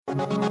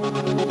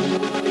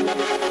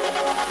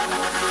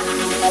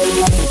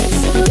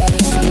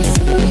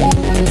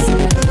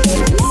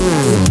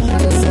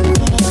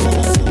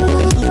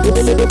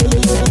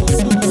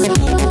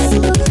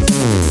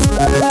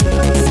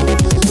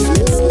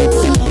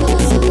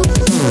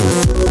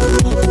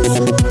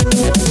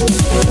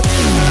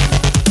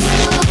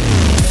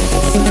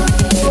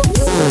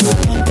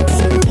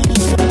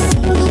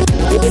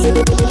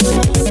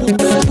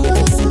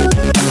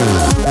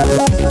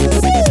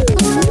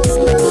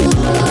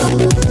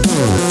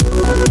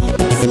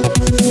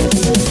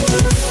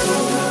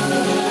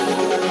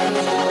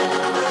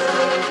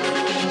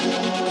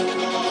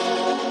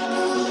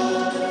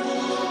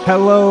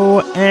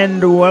Hello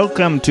and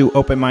welcome to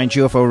Open Minds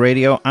UFO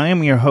Radio. I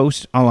am your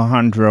host,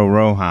 Alejandro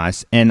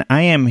Rojas, and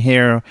I am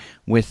here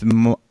with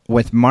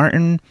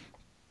Martin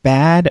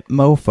Bad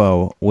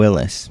Mofo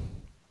Willis.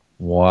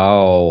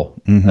 Wow,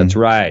 That's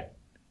right.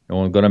 No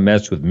one's going to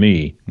mess with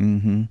me.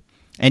 Mm-hmm.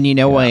 And you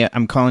know why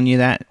I'm calling you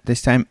that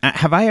this time?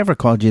 Have I ever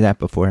called you that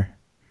before?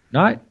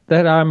 Not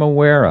that I'm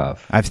aware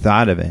of. I've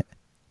thought of it.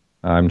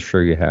 I'm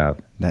sure you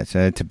have. It's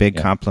a big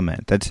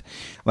compliment. That's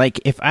like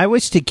if I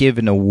was to give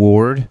an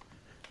award,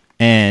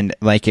 and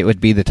like it would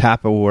be the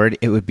top award,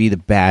 it would be the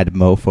Bad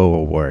Mofo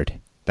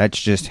Award.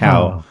 That's just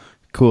how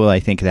cool I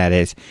think that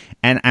is.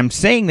 And I'm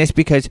saying this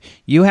because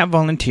you have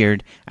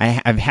volunteered.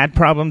 I've had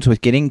problems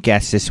with getting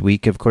guests this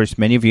week. Of course,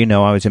 many of you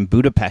know I was in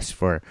Budapest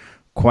for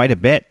quite a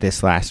bit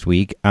this last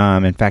week.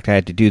 In fact, I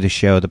had to do the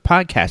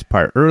podcast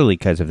part early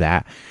because of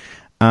that.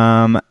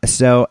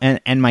 So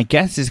my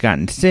guest has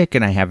gotten sick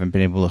and I haven't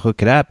been able to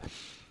hook it up.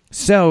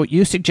 So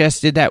you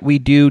suggested that we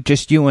do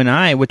just you and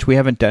I, which we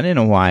haven't done in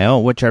a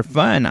while, which are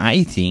fun,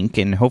 I think,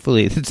 and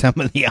hopefully some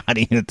of the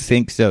audience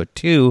thinks so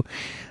too.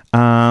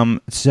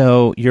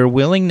 So your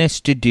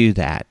willingness to do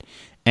that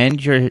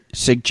and your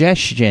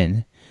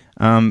suggestion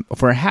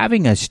for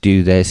having us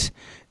do this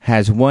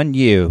has won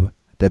you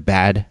the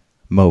Bad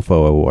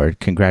Mofo Award.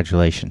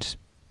 Congratulations.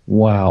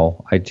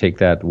 Wow, I take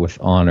that with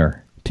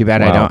honor. Too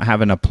bad I don't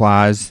have an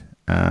applause,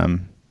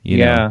 kind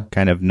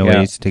of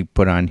noise to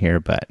put on here,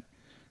 but...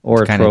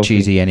 Or it's kind of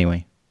cheesy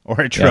anyway. Or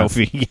a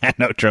trophy. Yeah,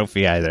 no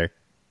trophy either.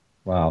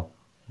 Wow.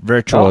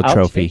 Virtual trophy.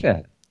 I'll take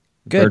that.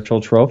 Good.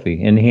 Virtual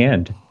trophy in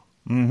hand.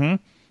 Mm-hmm.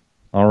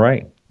 All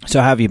right.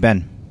 So how have you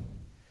been?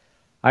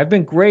 I've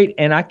been great,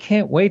 and I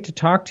can't wait to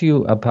talk to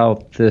you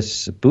about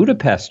this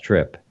Budapest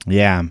trip.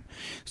 Yeah.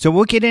 So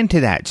we'll get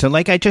into that. So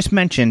like I just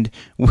mentioned,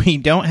 we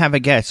don't have a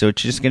guest, so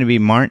it's just going to be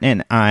Martin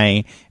and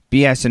I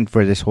BSing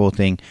for this whole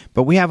thing.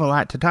 But we have a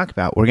lot to talk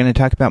about. We're going to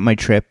talk about my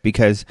trip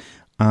because...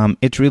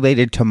 it's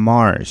related to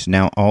Mars.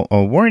 Now,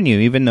 I'll warn you,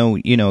 even though,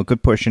 a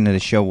good portion of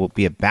the show will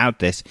be about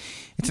this,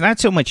 it's not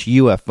so much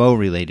UFO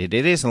related.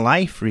 It is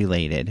life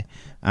related,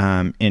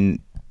 in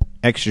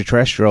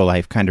extraterrestrial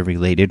life kind of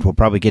related. We'll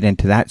probably get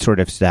into that sort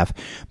of stuff.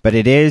 But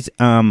it is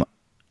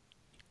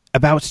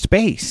about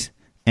space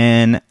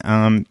and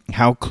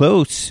how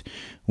close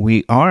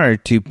we are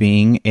to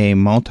being a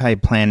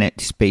multi-planet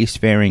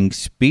spacefaring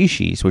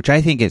species, which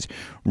I think is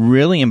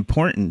really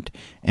important.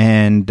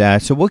 And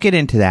so we'll get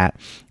into that.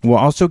 We'll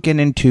also get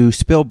into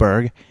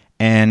Spielberg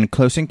and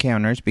Close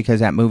Encounters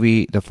because that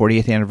movie, the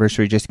 40th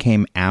anniversary, just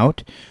came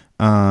out.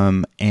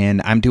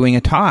 And I'm doing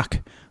a talk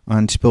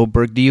on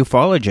Spielberg the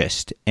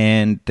ufologist.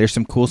 And there's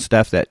some cool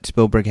stuff that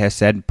Spielberg has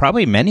said.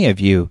 Probably many of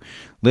you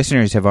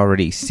listeners have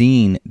already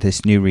seen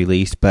this new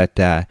release,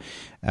 but...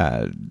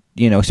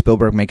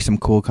 Spielberg makes some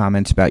cool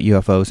comments about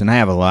UFOs, and I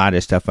have a lot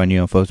of stuff on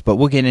UFOs, but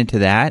we'll get into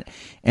that.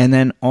 And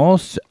then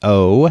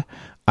also,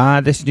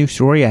 this new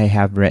story I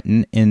have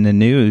written in the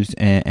news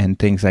and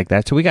things like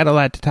that. So we got a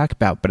lot to talk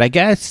about, but I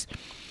guess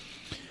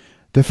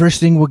the first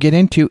thing we'll get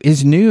into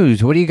is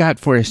news. What do you got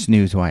for us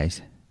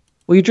news-wise?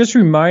 Well, you just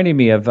reminded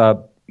me of,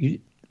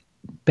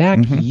 back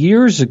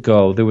years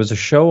ago, there was a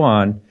show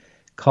on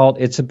called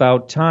It's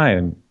About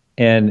Time,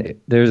 and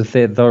there's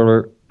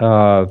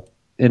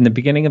in the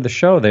beginning of the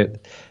show,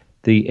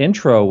 the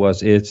intro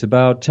was, it's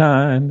about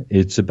time,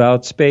 it's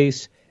about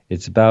space,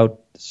 it's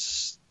about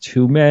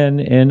two men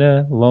in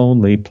a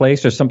lonely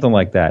place, or something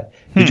like that.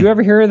 Did you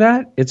ever hear of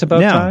that? It's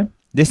about time?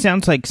 This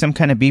sounds like some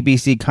kind of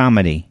BBC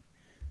comedy.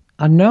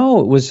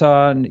 No, it was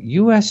on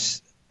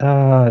U.S.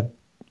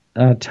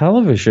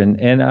 Television,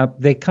 and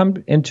they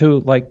come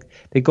into,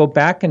 they go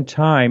back in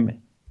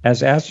time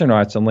as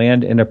astronauts and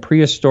land in a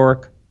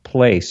prehistoric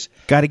place.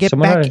 Got to get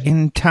back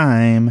in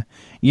time.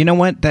 You know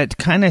what? That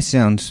kind of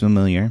sounds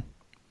familiar.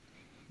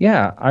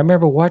 Yeah, I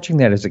remember watching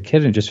that as a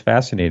kid and just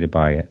fascinated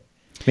by it.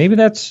 Maybe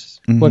that's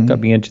what got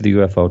me into the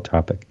UFO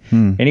topic.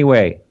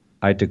 Anyway,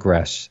 I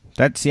digress.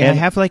 I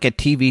have like a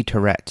TV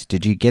Tourette's.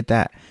 Did you get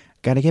that?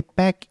 Got to get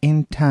back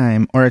in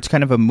time. Or it's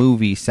kind of a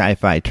movie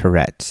sci-fi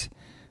Tourette's.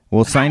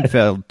 Well,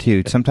 Seinfeld,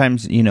 too.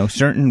 Sometimes,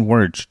 certain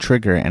words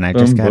trigger, and I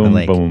just got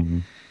to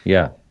boom.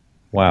 Yeah.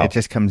 Wow. It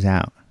just comes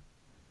out.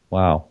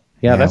 Wow.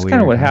 Yeah, that's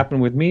kind of what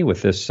happened with me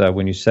with this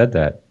when you said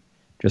that.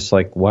 Just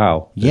like,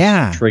 wow.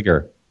 Yeah.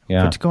 Trigger.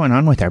 Yeah. What's going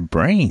on with our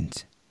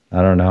brains?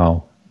 I don't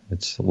know.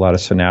 It's a lot of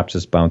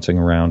synapses bouncing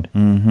around.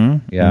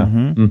 Mm-hmm. Yeah.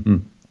 Mm-hmm.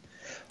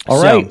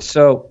 All right.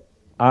 So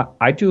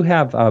I do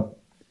have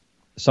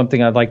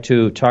something I'd like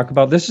to talk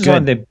about. This is Good.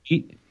 on the.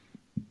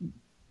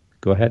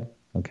 Go ahead.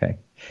 Okay.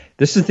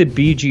 This is the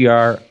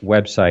BGR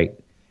website,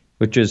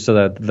 which is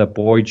the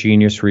Boy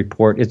Genius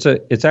Report.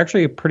 It's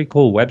actually a pretty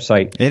cool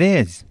website. It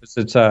is.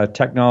 It's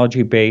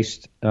technology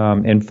based,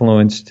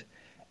 influenced,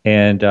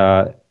 and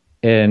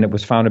it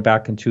was founded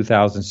back in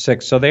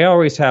 2006. So they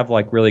always have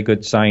like really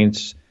good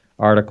science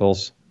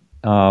articles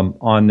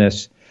on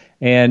this.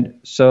 And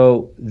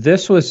so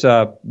this was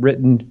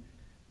written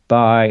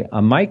by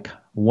Mike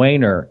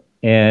Weiner,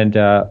 and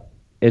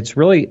it's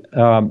really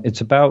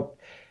it's about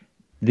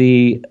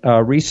the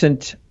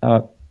recent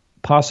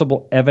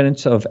possible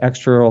evidence of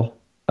extraterrestrial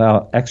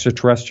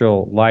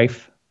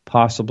life,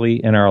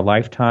 possibly in our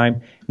lifetime.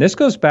 And this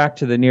goes back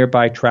to the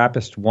nearby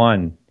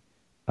TRAPPIST-1.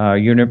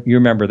 You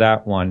remember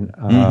that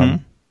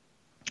one,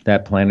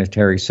 that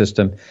planetary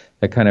system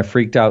that kind of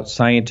freaked out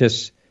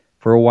scientists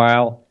for a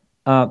while.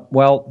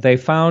 Well, they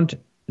found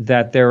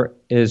that there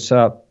is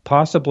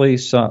possibly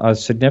a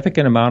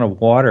significant amount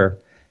of water,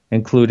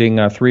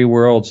 including 3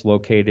 worlds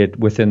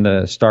located within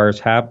the star's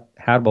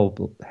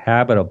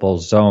habitable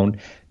zone.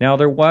 Now,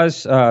 there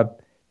was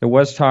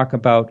talk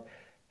about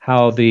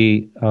how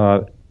the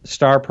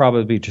star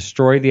probably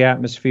destroyed the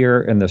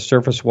atmosphere and the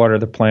surface water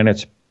of the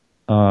planets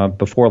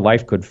before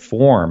life could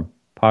form.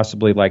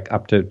 Possibly like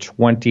up to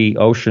 20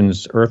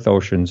 oceans, Earth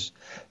oceans,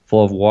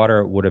 full of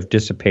water would have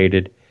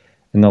dissipated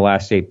in the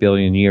last 8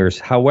 billion years.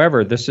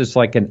 However, this is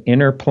like an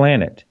inner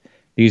planet.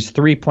 These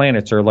 3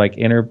 planets are like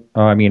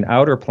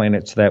outer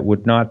planets that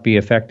would not be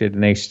affected,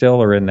 and they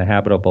still are in the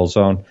habitable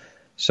zone.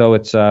 So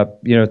it's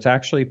it's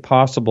actually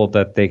possible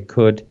that they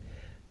could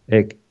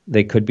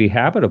be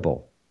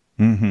habitable.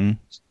 Mm-hmm.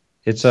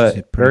 It's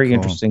a very cool,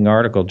 interesting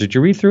article. Did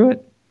you read through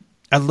it?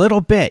 A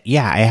little bit,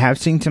 yeah. I have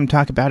seen some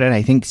talk about it.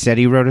 I think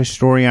SETI wrote a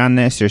story on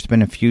this. There's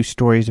been a few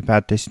stories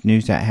about this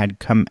news that had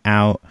come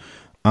out.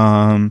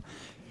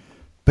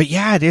 But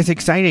yeah, it is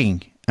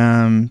exciting.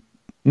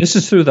 This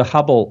is through the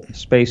Hubble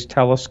Space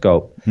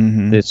Telescope,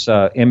 this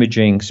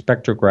imaging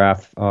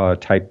spectrograph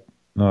type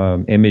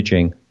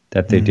imaging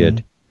that they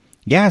did.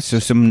 Yeah, so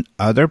some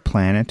other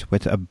planet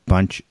with a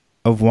bunch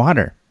of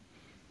water.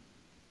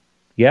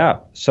 Yeah,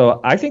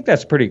 so I think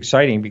that's pretty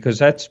exciting because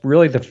that's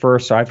really the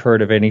first I've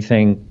heard of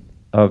anyone,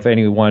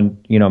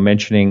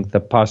 mentioning the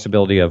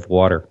possibility of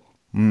water.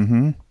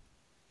 Mm-hmm.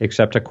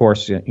 Except, of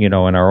course, in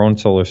our own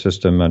solar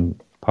system and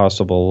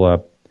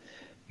possible,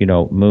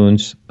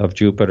 moons of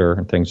Jupiter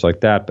and things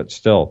like that, but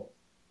still.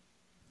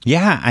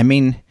 Yeah, I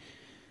mean,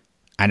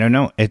 I don't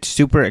know. It's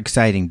super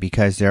exciting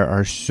because there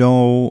are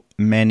so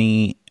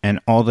many and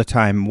all the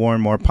time more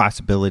and more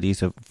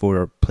possibilities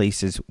for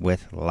places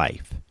with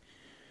life.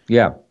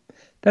 Yeah,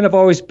 that have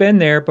always been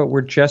there, but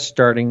we're just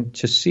starting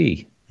to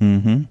see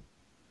in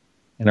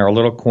our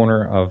little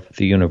corner of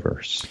the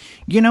universe.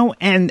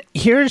 And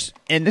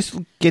this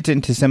gets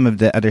into some of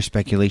the other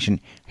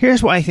speculation.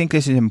 Here's why I think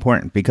this is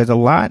important, because a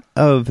lot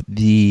of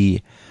the,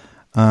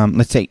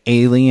 let's say,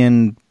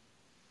 alien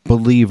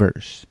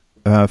believers,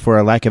 for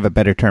a lack of a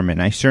better term,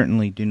 and I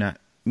certainly do not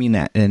mean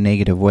that in a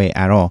negative way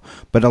at all,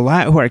 but a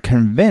lot who are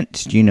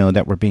convinced,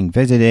 that we're being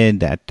visited,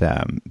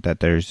 that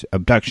there's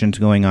abductions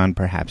going on,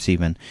 perhaps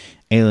even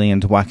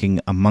aliens walking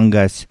among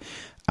us.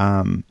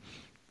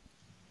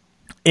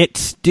 It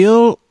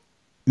still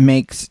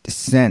makes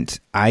sense,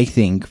 I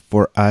think,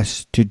 for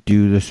us to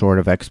do the sort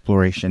of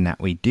exploration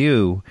that we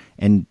do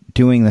and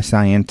doing the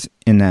science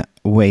in the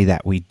way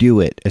that we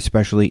do it,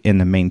 especially in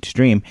the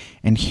mainstream.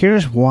 And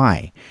here's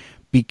why.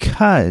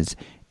 Because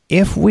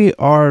if we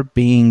are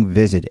being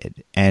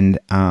visited and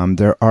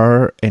there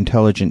are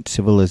intelligent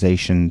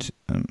civilizations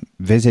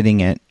visiting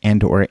it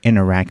and or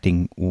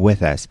interacting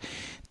with us,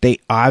 they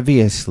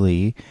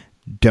obviously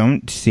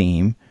don't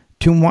seem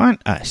to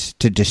want us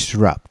to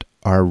disrupt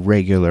our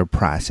regular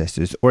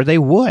processes, or they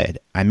would.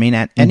 I mean,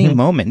 at any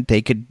moment,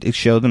 they could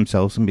show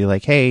themselves and be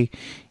like, hey,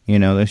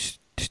 those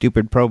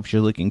stupid probes,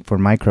 you're looking for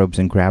microbes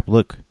and crap.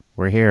 Look,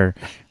 we're here.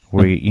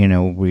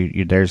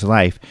 There's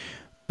life.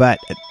 But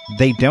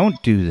they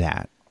don't do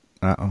that.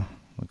 Uh-oh.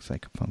 Looks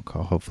like a phone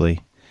call.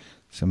 Hopefully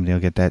somebody will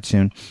get that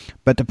soon.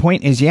 But the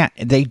point is, yeah,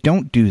 they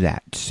don't do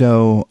that.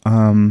 So,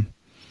 that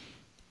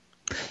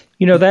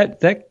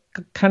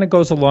kind of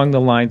goes along the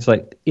lines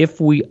like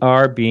if we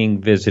are being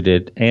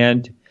visited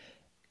and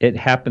it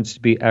happens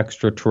to be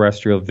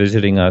extraterrestrial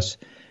visiting us,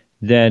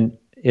 then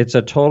it's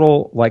a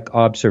total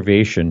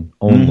observation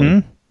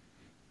only.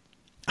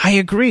 I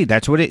agree.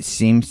 That's what it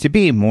seems to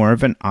be, more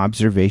of an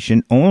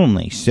observation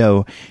only.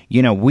 So,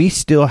 we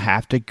still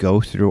have to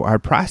go through our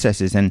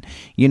processes. And,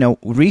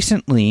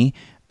 recently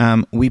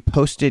we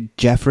posted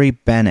Jeffrey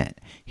Bennett.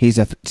 He's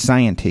a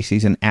scientist.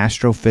 He's an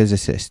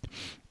astrophysicist.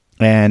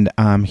 And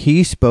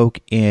he spoke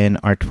in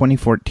our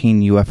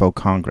 2014 UFO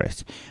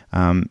Congress.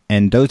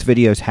 And those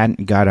videos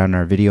hadn't got on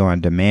our video on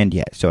demand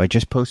yet. So I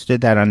just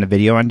posted that on the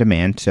video on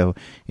demand. So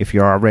if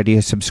you're already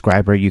a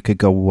subscriber, you could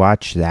go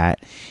watch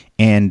that.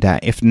 And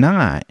if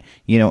not,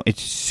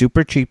 it's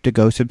super cheap to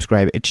go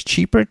subscribe. It's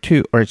cheaper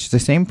it's the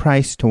same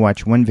price to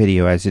watch one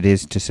video as it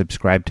is to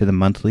subscribe to the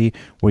monthly,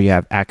 where you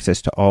have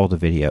access to all the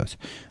videos.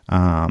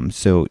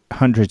 So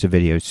hundreds of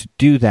videos.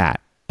 Do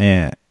that,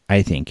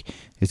 I think,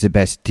 is the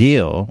best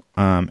deal.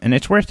 And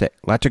it's worth it.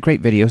 Lots of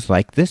great videos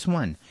like this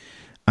one.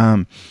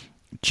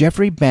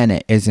 Jeffrey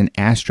Bennett is an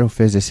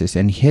astrophysicist,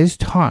 and his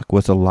talk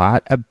was a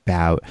lot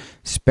about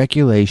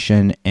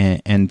speculation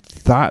and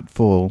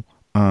thoughtful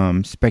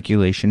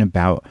speculation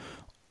about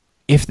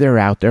if they're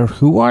out there,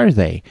 who are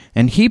they?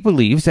 And he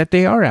believes that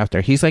they are out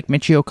there. He's like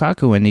Michio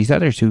Kaku and these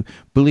others who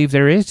believe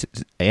there is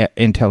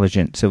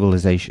intelligent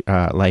civilization,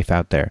 life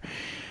out there.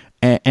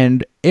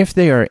 And if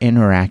they are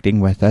interacting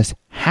with us,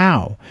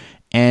 how?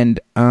 And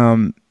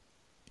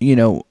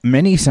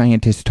many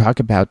scientists talk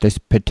about this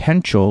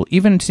potential.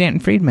 Even Stanton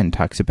Friedman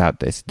talks about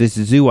this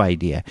zoo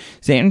idea.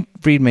 Stanton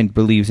Friedman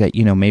believes that,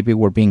 maybe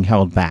we're being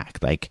held back.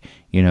 Like,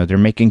 they're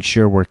making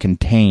sure we're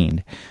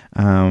contained.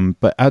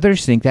 But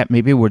others think that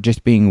maybe we're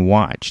just being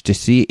watched to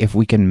see if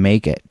we can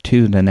make it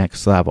to the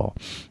next level.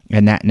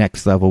 And that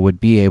next level would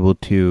be able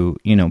to,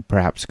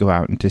 perhaps go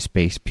out into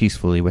space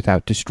peacefully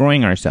without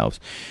destroying ourselves.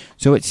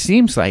 So it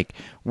seems like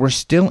we're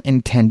still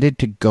intended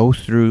to go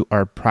through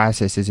our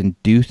processes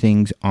and do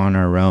things on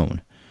our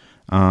own.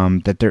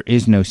 That there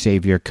is no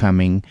savior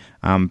coming.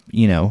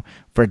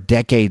 For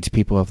decades,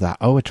 people have thought,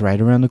 oh, it's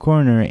right around the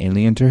corner.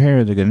 Aliens are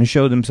here. They're going to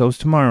show themselves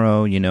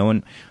tomorrow,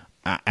 and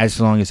as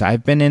long as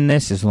I've been in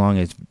this, as long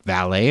as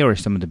Valet or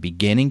some of the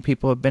beginning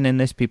people have been in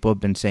this, people have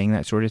been saying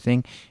that sort of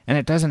thing, and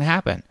it doesn't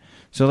happen.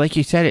 So like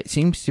you said, it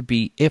seems to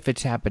be, if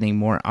it's happening,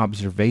 more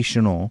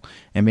observational,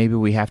 and maybe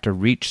we have to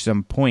reach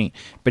some point.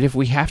 But if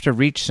we have to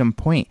reach some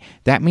point,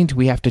 that means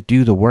we have to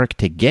do the work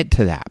to get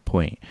to that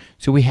point.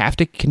 So we have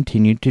to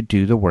continue to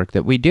do the work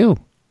that we do.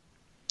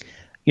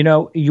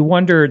 You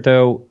wonder,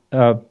 though,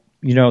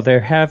 there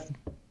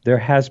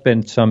has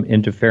been some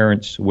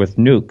interference with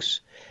nukes,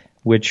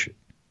 which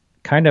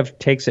kind of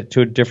takes it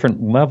to a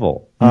different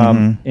level.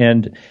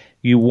 And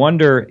you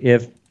wonder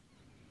if,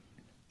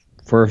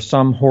 for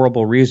some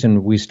horrible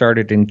reason, we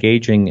started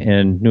engaging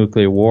in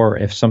nuclear war,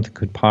 if something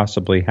could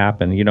possibly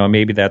happen.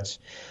 Maybe that's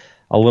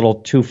a little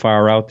too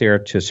far out there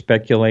to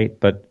speculate,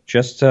 but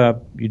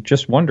you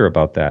just wonder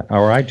about that.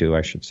 Or I do,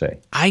 I should say.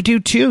 I do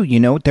too.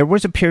 There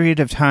was a period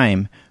of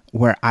time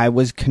where I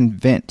was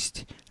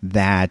convinced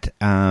that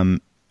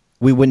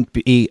we wouldn't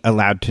be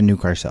allowed to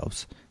nuke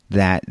ourselves,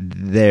 that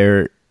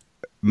there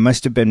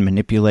must have been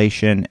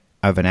manipulation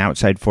of an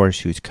outside force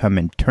who's come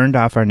and turned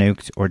off our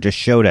nukes, or just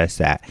showed us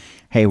that,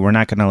 hey, we're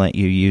not going to let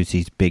you use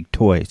these big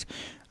toys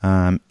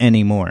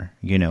anymore,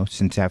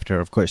 since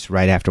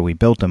right after we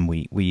built them,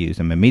 we use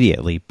them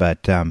immediately.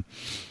 But,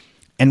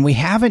 and we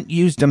haven't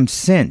used them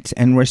since,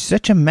 and we're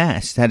such a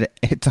mess that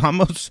it's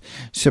almost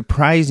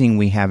surprising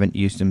we haven't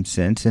used them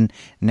since. And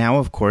now,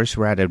 of course,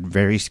 we're at a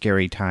very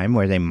scary time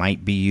where they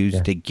might be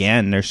used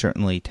again. They're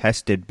certainly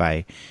tested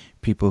by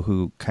people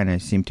who kind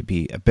of seem to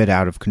be a bit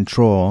out of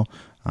control,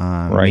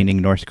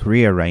 meaning North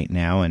Korea right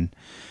now. And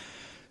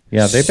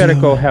they better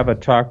go have a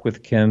talk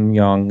with Kim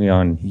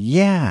Jong-un.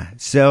 Yeah.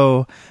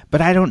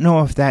 But I don't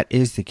know if that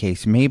is the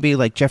case. Maybe,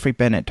 like Jeffrey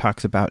Bennett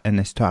talks about in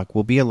this talk,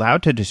 we'll be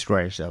allowed to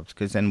destroy ourselves,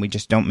 because then we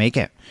just don't make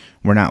it.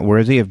 We're not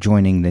worthy of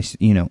joining this,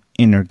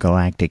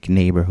 intergalactic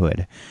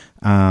neighborhood.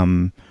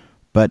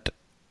 But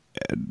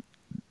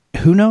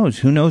who knows?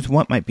 Who knows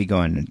what might be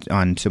going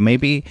on? So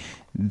maybe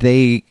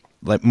they,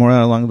 like more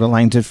along the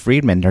lines of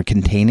Friedman, they're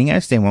containing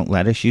us. They won't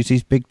let us use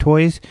these big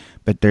toys,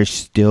 but they're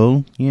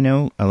still,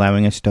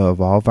 allowing us to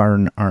evolve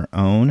our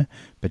own,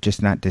 but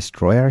just not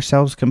destroy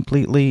ourselves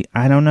completely.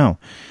 I don't know.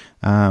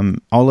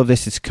 All of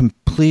this is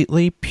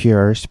completely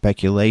pure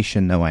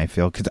speculation, though, I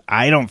feel, because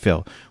I don't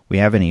feel we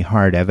have any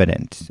hard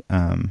evidence.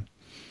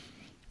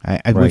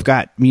 We've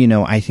got,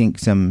 I think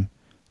some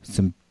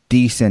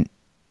decent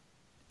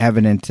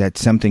evidence that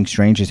something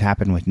strange has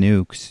happened with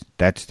nukes.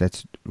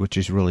 That's which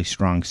is really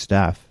strong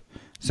stuff.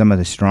 Some of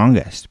the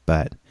strongest,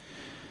 but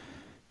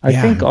I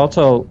think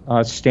also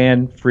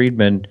Stan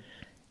Friedman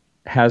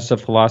has the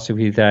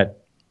philosophy that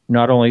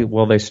not only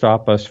will they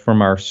stop us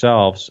from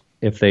ourselves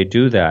if they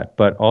do that,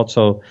 but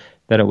also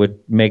that it would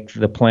make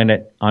the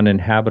planet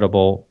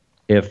uninhabitable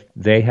if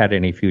they had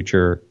any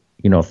future,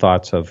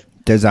 thoughts of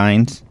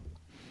designs.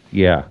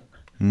 Yeah,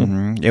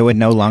 It would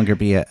no longer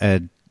be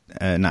an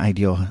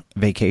ideal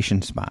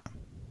vacation spot.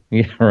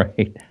 Yeah,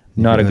 right.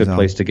 Not a good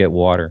place to get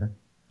water.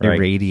 Right.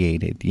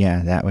 Irradiated.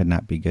 Yeah, that would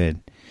not be good.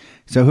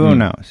 So who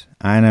knows?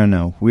 I don't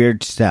know.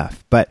 Weird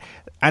stuff. But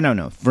I don't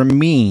know. For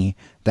me,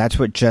 that's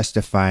what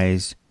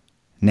justifies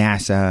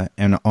NASA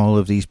and all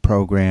of these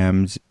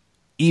programs.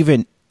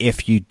 Even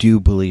if you do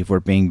believe we're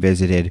being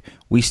visited,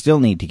 we still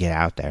need to get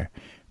out there.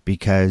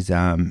 Because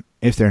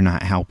if they're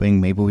not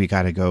helping, maybe we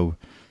got to go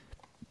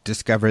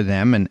discover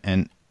them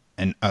and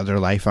other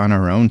life on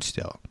our own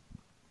still.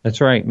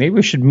 That's right. Maybe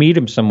we should meet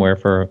him somewhere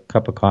for a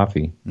cup of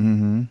coffee.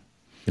 Mm-hmm.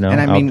 You know,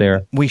 and I out mean,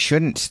 there. we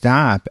shouldn't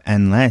stop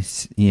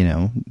unless,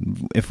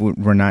 if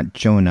we're not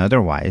showing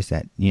otherwise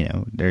that,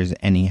 there's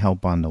any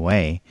help on the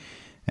way.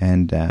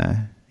 And,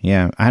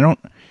 I don't,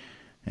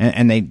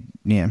 and they,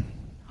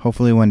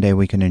 hopefully one day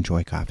we can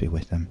enjoy coffee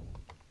with them.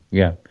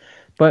 Yeah.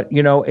 But,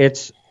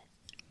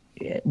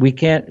 we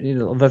can't,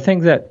 the thing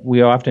that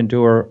we often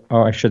do, or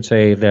I should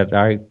say that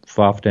I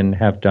often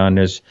have done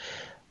is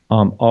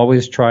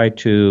always try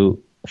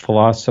to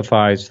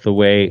philosophize the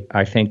way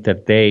I think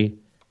that they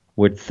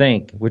would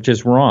think, which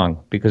is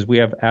wrong because we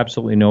have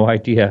absolutely no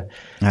idea.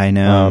 I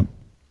know.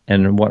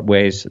 And in what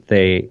ways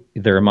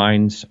their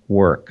minds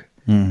work,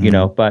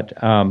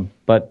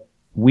 but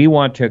we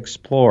want to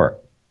explore.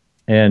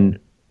 And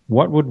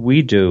what would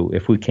we do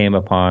if we came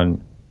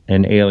upon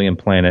an alien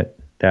planet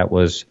that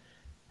was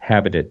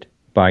habited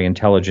by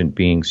intelligent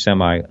beings,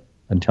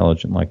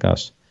 semi-intelligent like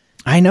us?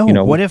 I know.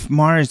 What if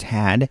Mars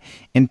had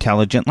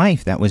intelligent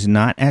life that was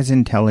not as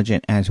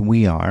intelligent as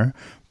we are?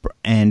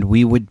 And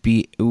we would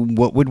be,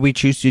 what would we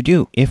choose to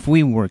do if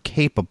we were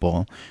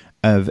capable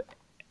of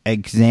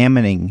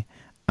examining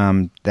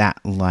that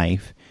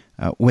life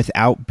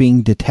without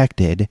being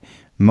detected?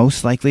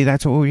 Most likely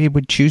that's what we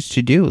would choose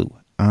to do.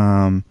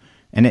 And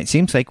it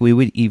seems like we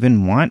would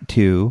even want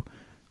to,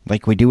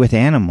 like we do with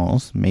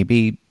animals,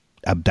 maybe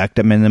abduct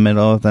them in the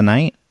middle of the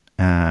night,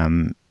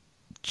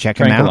 check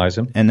them out,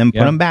 and then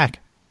put them back.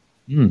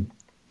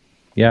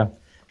 Yeah.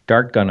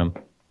 Dart gun them.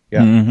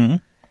 Yeah. Mm-hmm.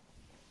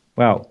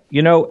 Wow.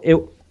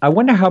 I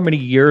wonder how many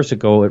years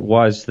ago it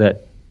was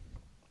that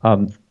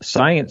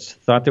science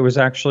thought there was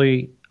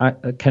actually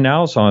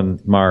canals on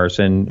Mars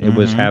and it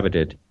was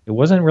habited. It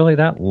wasn't really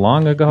that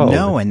long ago.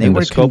 No, and they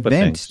were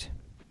convinced.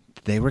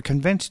 They were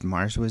convinced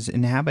Mars was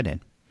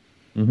inhabited.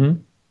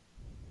 Mm-hmm.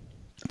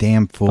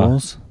 Damn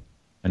fools.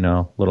 I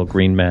know, little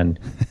green men.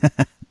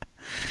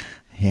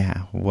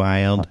 Yeah,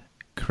 wild,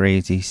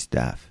 crazy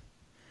stuff.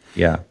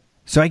 Yeah.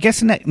 So I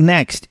guess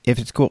next, if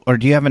it's cool, or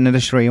do you have another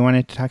story you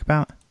wanted to talk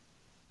about?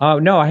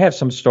 No, I have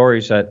some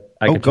stories that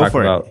I could talk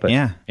about, but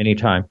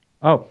anytime.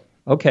 Oh,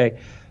 okay.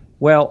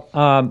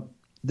 Well,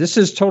 this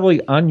is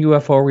totally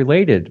un-UFO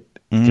related.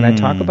 Can I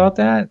talk about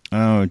that?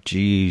 Oh,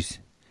 geez.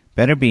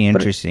 Better be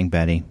interesting,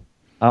 Betty.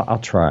 I'll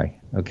try.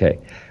 Okay.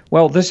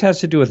 Well, this has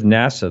to do with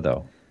NASA,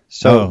 though.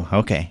 So,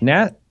 okay.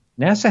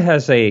 NASA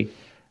has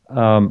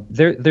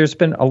there's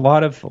been a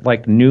lot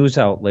of news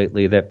out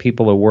lately that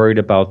people are worried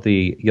about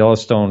the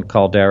Yellowstone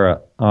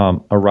caldera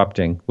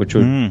erupting, which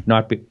would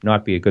not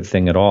be a good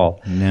thing at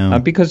all. No,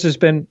 because there's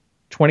been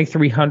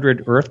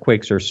 2,300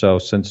 earthquakes or so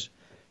since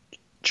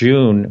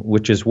June,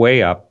 which is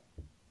way up.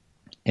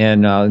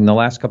 And in the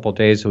last couple of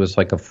days, it was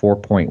like a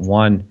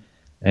 4.1,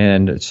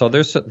 and so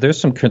there's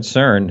some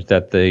concern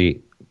that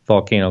the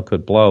volcano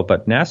could blow.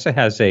 But NASA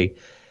has a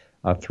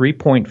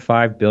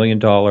 $3.5 billion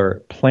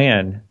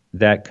plan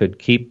that could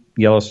keep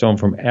Yellowstone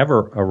from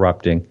ever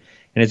erupting.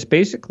 And it's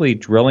basically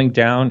drilling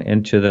down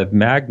into the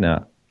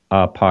magma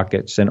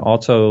pockets and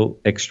also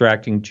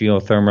extracting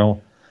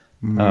geothermal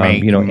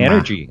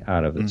energy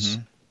out of this.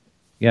 Mm-hmm.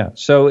 Yeah.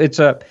 So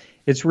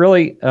it's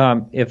really,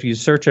 if you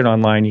search it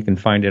online, you can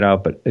find it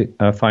out,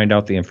 but find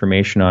out the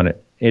information on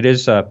it. It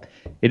is a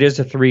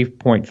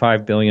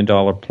 $3.5 billion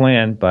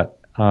plan, but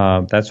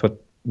that's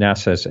what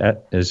NASA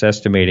is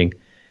estimating.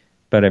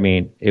 But I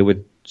mean, it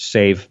would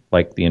save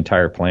the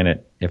entire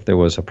planet if there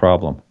was a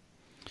problem.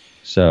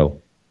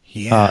 So,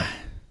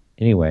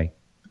 anyway,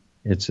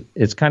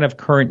 it's kind of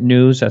current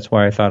news. That's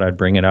why I thought I'd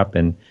bring it up.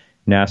 And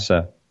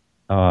NASA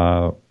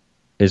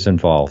is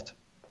involved.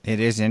 It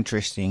is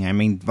interesting. I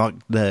mean,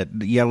 the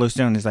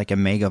Yellowstone is like a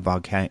mega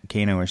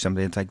volcano or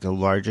something. It's like the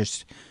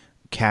largest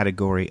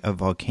category of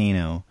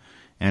volcano,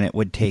 and it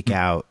would take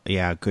out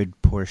a good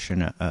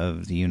portion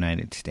of the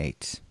United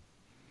States.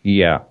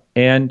 Yeah,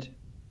 and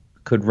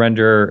could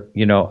render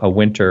a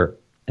winter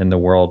in the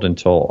world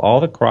until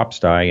all the crops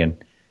die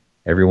and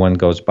everyone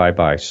goes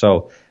bye-bye.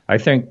 So I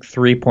think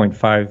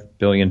 $3.5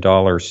 billion,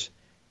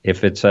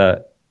 if it's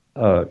a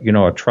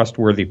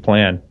trustworthy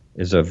plan,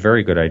 is a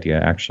very good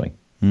idea, actually.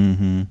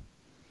 Mm-hmm.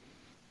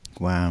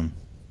 Wow.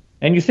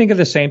 And you think of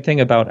the same thing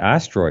about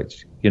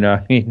asteroids.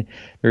 I mean,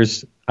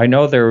 I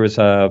know there was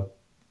an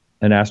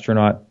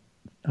astronaut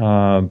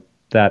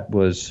that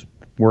was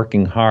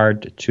working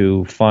hard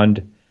to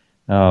fund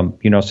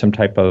some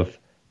type of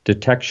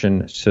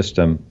detection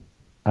system.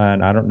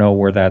 And I don't know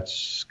where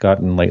that's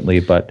gotten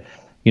lately, but,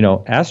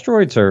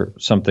 asteroids are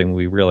something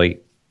we really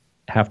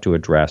have to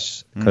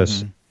address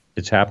because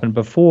it's happened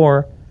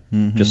before,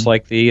 just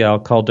like the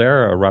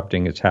caldera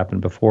erupting. It's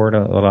happened before.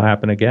 It'll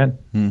happen again.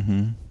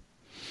 Mm-hmm.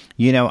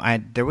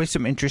 There was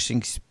some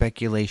interesting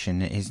speculation.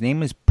 His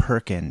name is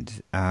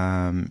Perkins,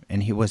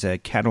 and he was a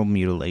cattle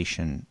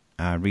mutilation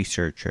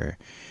researcher.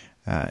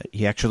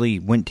 He actually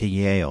went to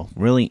Yale.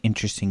 Really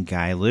interesting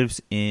guy.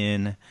 Lives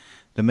in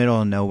the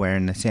middle of nowhere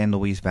in the San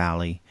Luis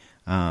Valley.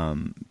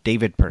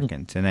 David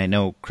Perkins. And I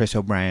know Chris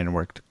O'Brien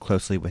worked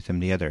closely with him,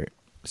 the other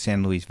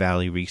San Luis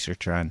Valley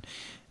researcher on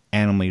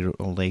animal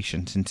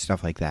relations and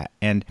stuff like that.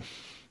 And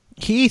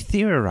he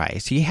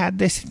theorized, he had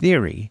this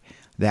theory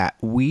that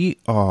we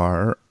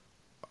are,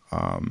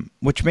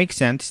 which makes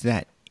sense,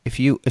 that if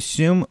you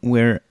assume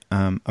we're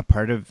a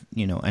part of,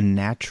 a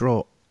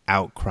natural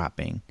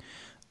outcropping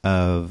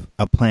of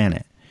a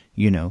planet,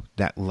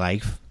 that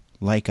life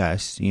like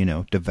us,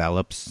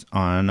 develops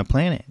on a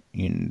planet,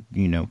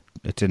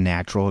 it's a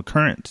natural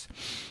occurrence.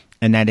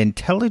 And that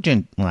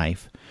intelligent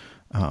life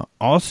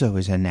also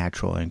is a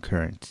natural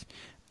occurrence.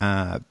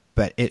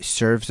 But it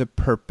serves a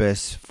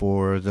purpose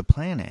for the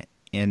planet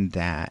in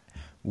that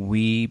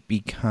we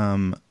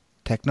become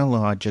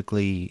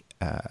technologically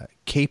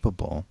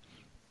capable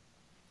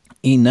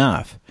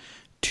enough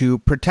to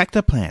protect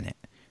the planet.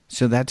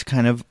 So that's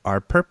kind of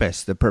our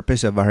purpose. The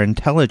purpose of our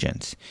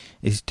intelligence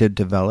is to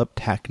develop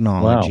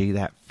technology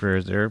that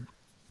further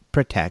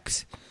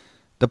protects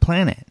the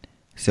planet.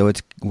 So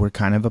we're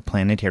kind of a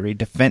planetary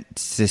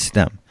defense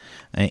system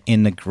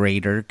in the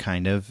greater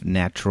kind of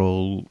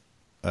natural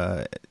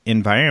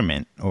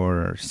environment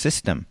or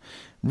system.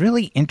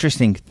 Really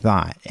interesting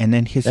thought. And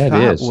then his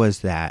thought was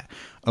that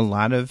a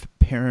lot of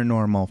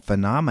paranormal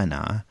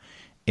phenomena,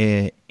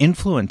 it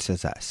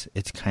influences us.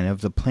 It's kind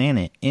of the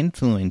planet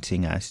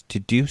influencing us to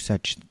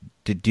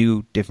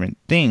do different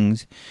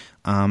things.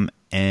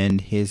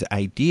 And his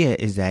idea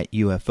is that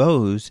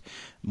UFOs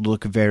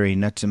look very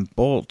nuts and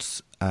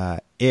bolts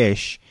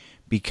ish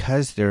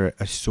because they're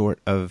a sort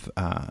of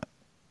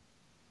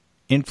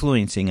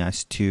influencing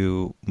us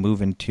to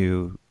move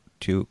into,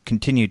 to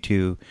continue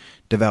to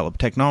develop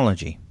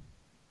technology.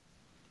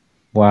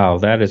 Wow,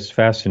 that is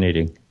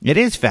fascinating. It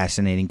is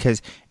fascinating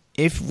because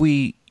if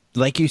we,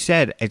 like you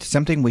said, it's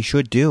something we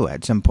should do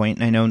at some point,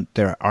 and I know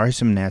there are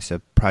some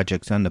NASA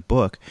projects on the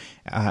book,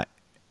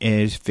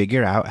 is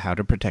figure out how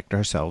to protect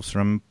ourselves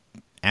from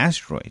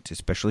asteroids,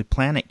 especially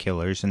planet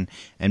killers, and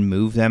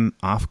move them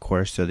off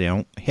course so they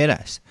don't hit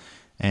us.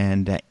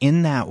 And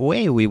in that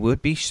way, we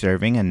would be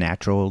serving a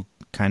natural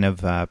kind of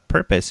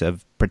purpose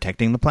of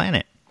protecting the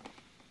planet.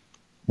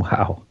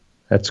 Wow,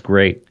 that's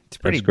great. It's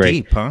pretty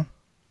deep, huh?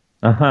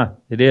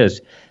 It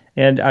is.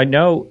 And I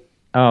know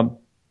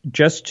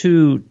just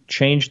to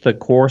change the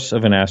course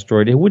of an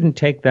asteroid, it wouldn't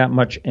take that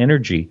much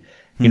energy.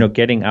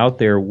 Getting out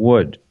there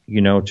would,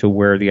 to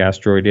where the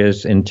asteroid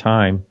is in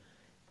time.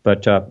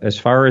 But as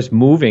far as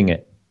moving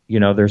it,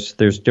 there's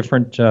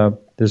different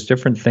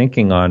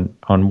thinking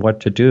on what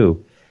to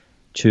do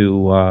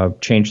to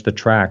change the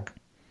track.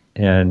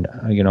 And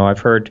I've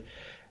heard,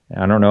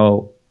 I don't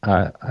know,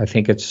 I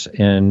think it's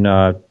in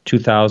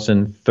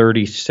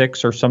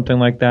 2036 or something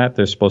like that.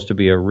 There's supposed to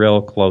be a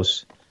real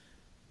close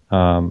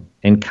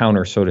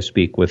encounter, so to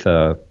speak, with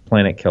a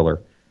planet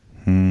killer.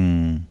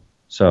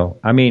 So,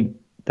 I mean,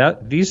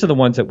 these are the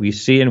ones that we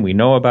see and we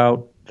know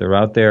about. They're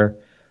out there.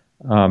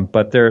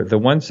 But they're the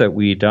ones that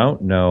we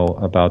don't know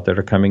about that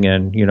are coming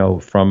in,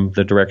 from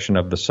the direction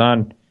of the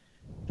sun.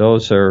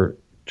 Those are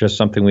just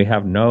something we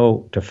have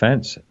no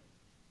defense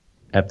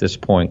at this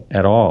point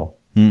at all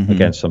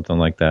against something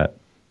like that.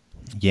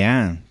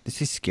 Yeah,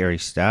 this is scary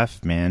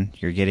stuff, man.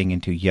 You're getting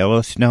into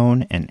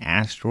Yellowstone and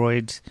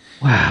asteroids.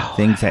 Wow.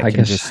 Things that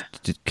can just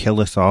kill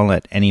us all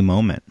at any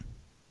moment.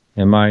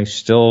 Am I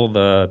still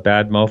the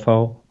bad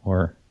mofo?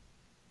 Or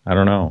I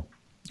don't know.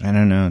 I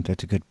don't know.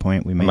 That's a good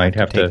point. We might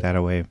have to take that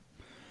away.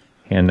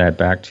 Hand that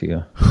back to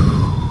you.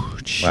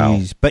 Jeez. Wow.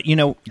 But,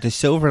 the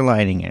silver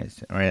lining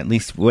is, or at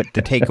least what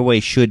the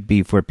takeaway should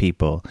be for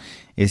people,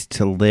 is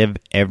to live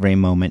every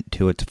moment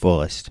to its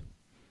fullest.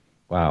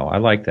 Wow, I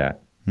like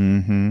that.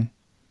 Mm-hmm.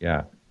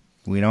 Yeah.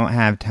 We don't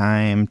have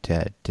time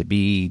to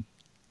be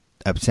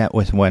upset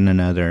with one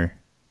another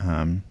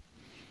and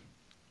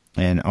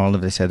all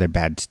of this other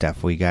bad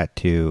stuff. We got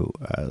to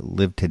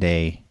live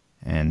today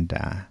and,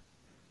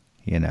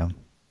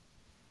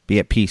 be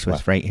at peace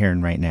with right here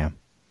and right now.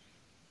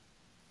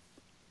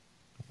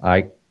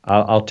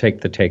 I'll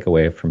take the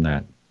takeaway from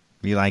that.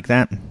 You like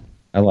that?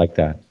 I like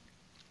that.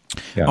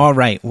 Yeah. All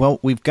right. Well,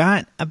 we've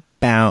got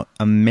about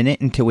a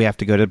minute until we have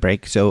to go to the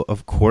break. So,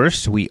 of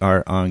course, we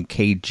are on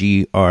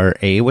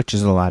KGRA, which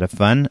is a lot of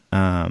fun.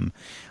 A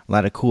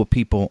lot of cool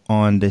people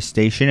on this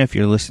station if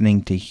you're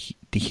listening to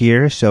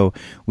hear. So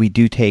we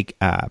do take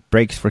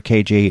breaks for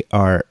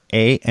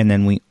KGRA. And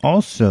then we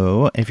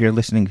also, if you're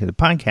listening to the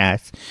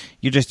podcast,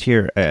 you just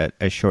hear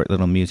a short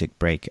little music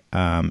break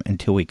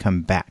until we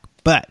come back.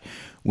 But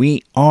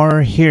we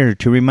are here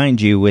to remind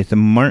you with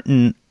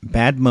Martin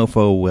Bad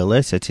Mofo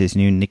Willis. That's his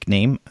new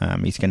nickname.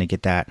 He's going to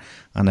get that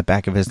on the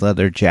back of his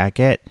leather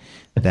jacket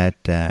that,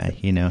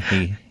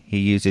 he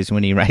uses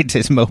when he rides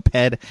his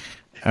moped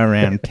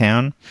around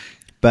town.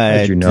 But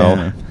as you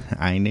know.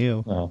 I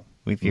knew. Oh.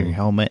 With your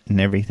helmet and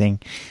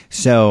everything.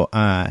 So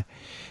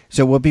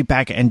we'll be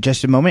back in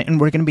just a moment, and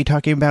we're going to be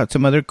talking about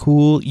some other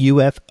cool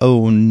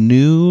UFO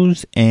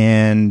news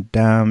and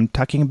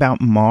talking about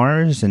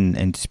Mars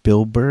and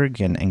Spielberg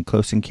and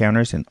Close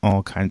Encounters and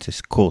all kinds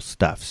of cool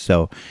stuff.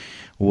 So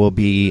we'll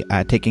be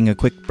taking a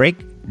quick break.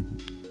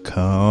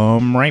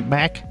 Come right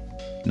back.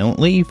 Don't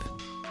leave.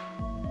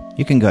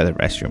 You can go to the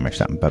restroom or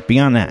something, but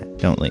beyond that,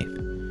 don't leave.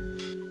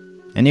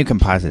 And you can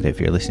pause it if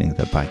you're listening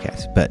to the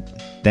podcast,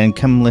 but then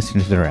come listen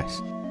to the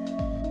rest.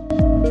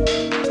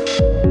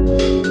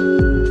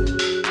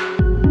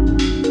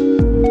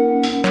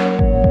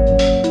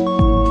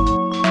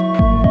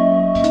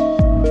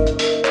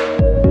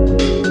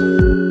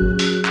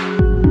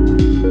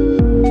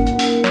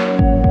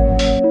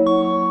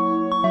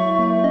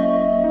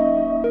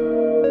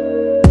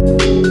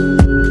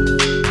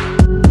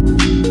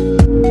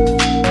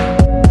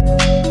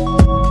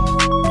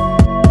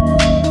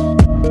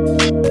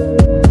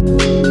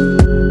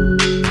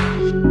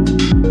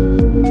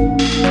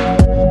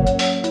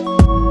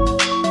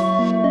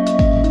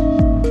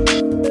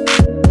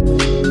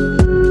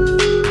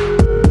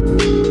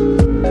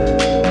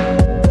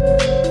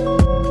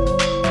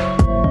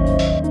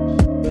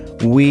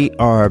 We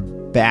are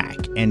back,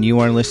 and you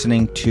are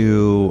listening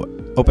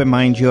to Open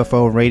Mind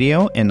UFO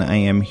Radio, and I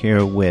am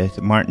here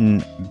with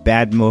Martin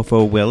Bad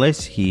Mofo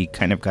Willis. He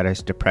kind of got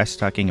us depressed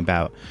talking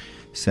about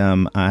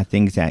some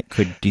things that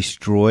could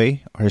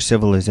destroy our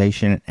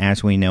civilization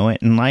as we know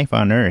it and life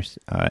on Earth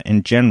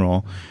in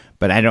general.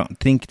 But I don't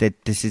think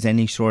that this is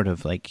any sort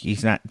of, like,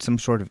 he's not some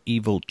sort of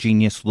evil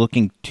genius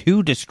looking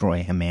to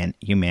destroy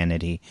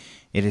humanity.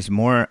 It is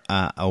more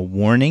a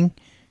warning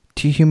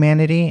to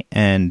humanity,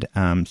 and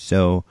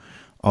so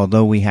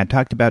although we had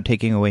talked about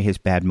taking away his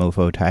Bad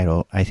Mofo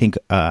title, I think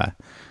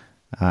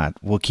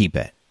we'll keep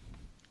it.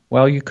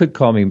 Well, you could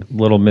call me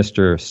Little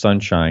Mr.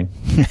 Sunshine.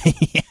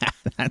 Yeah,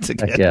 that's a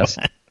good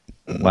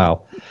one.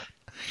 Wow.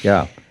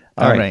 Yeah.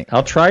 All right.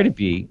 I'll try to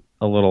be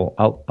a little,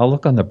 I'll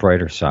look on the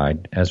brighter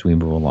side as we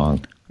move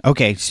along.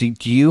 Okay, so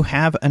do you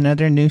have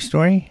another news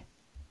story?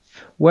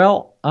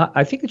 Well,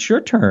 I think it's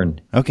your turn.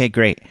 Okay,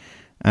 great.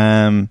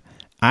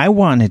 I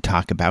want to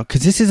talk about,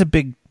 because this is a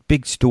big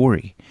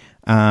story.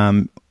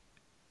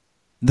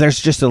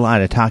 There's just a lot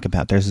to talk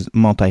about. There's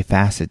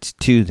multifacets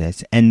to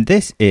this. And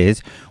this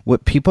is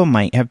what people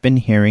might have been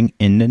hearing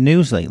in the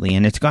news lately.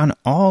 And it's gone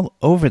all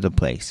over the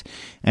place.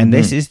 And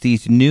this is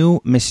these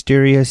new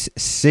mysterious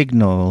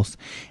signals.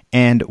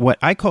 And what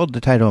I called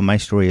the title of my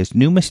story is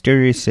New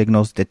Mysterious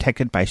Signals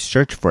Detected by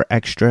Search for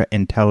Extra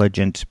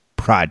Intelligence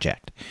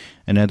Project.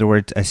 In other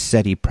words, a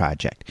SETI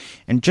project.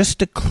 And just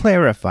to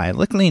clarify,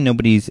 luckily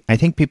I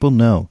think people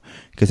know,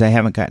 because I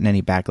haven't gotten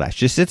any backlash.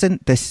 This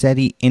isn't the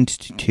SETI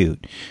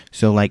Institute.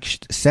 So like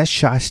Seth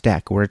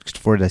Shostak works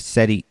for the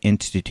SETI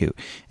Institute.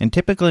 And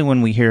typically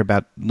when we hear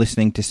about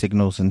listening to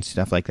signals and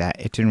stuff like that,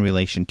 it's in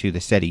relation to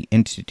the SETI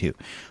Institute.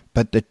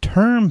 But the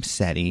term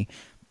SETI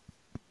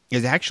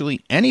is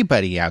actually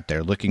anybody out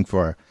there looking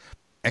for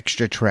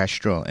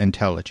extraterrestrial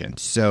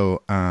intelligence.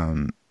 So,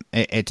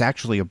 it's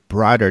actually a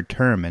broader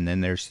term, and then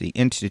there's the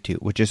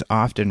Institute, which is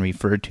often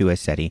referred to as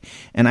SETI,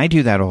 and I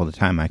do that all the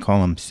time. I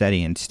call them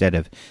SETI instead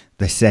of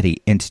the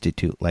SETI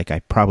Institute, like I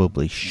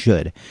probably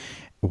should.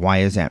 Why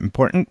is that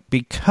important?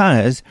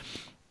 Because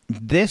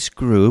this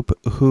group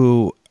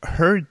who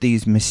heard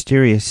these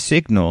mysterious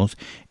signals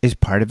is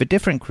part of a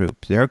different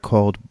group. They're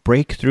called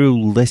Breakthrough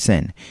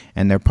Listen,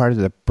 and they're part of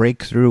the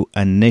Breakthrough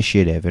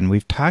Initiative, and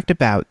we've talked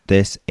about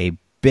this a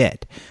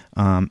bit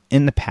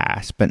in the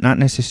past, but not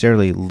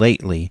necessarily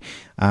lately,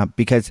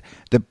 because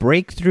the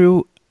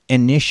Breakthrough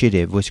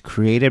Initiative was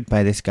created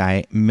by this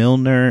guy,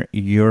 Milner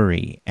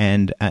Urey,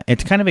 and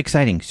it's kind of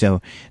exciting.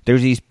 So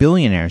there's these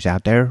billionaires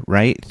out there,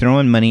 right,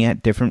 throwing money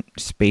at different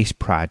space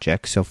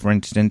projects. So for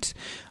instance,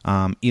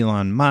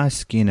 Elon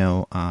Musk,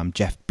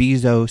 Jeff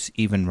Bezos,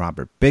 even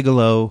Robert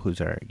Bigelow,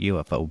 who's our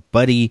UFO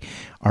buddy,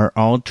 are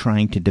all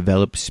trying to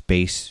develop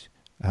space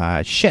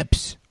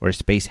ships or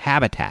space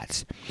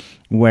habitats.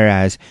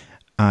 Whereas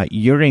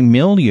Yuri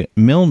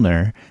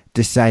Milner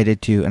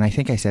decided to, and I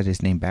think I said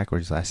his name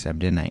backwards last time,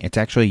 didn't I? It's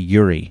actually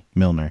Yuri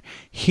Milner.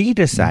 He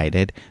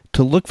decided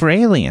to look for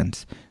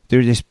aliens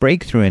through this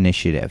Breakthrough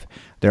Initiative.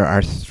 There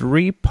are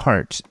 3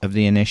 parts of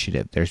the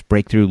initiative. There's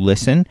Breakthrough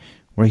Listen,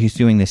 where he's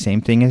doing the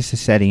same thing as the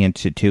SETI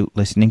Institute,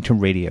 listening to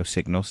radio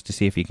signals to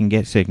see if he can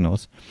get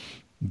signals.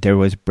 There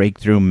was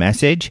Breakthrough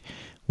Message,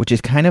 which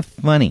is kind of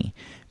funny,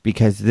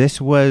 because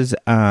this was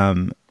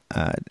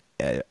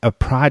a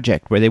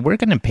project where they were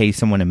going to pay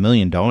someone $1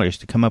 million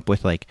to come up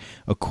with like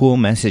a cool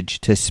message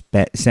to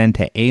send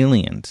to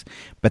aliens,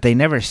 but they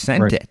never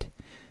sent it.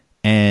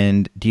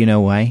 And do you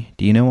know why?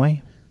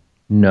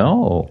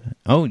 No.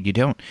 Oh, you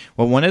don't?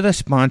 Well, one of the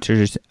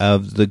sponsors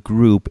of the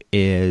group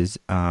is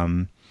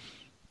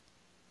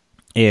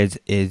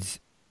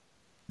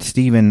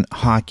Stephen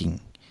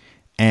Hawking,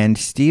 and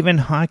Stephen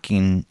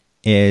Hawking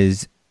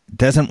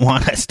doesn't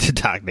want us to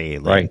talk to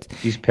aliens. Right.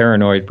 He's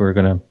paranoid. We're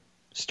going to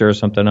stir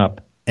something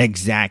up.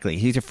 Exactly.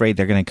 He's afraid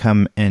they're going to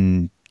come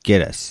and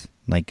get us,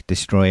 like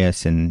destroy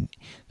us. And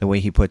the way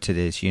he puts it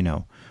is,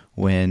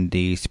 when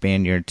the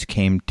Spaniards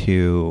came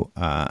to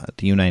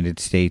the United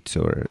States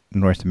or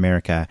North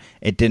America,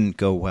 it didn't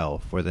go well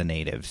for the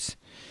natives.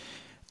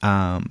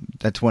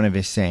 That's one of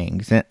his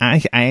sayings. And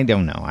I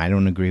don't know. I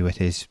don't agree with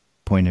his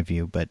point of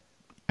view, but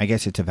I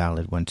guess it's a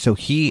valid one. So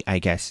he, I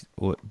guess,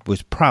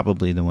 was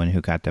probably the one who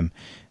got them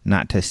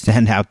not to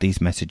send out these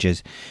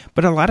messages.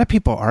 But a lot of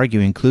people argue,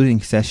 including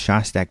Seth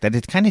Shostak, that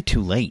it's kind of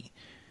too late.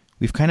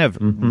 we've kind of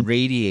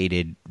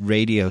radiated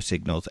radio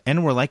signals,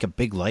 and we're like a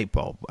big light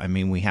bulb. I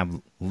mean, we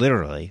have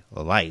literally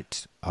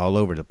lights all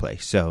over the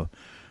place. So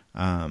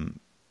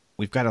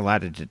we've got a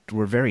lot of,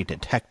 we're very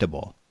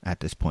detectable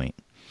at this point.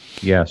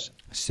 Yes.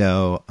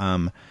 So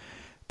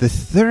the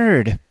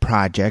third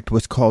project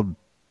was called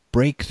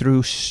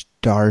Breakthrough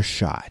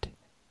Starshot.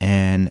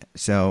 And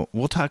so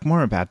we'll talk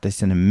more about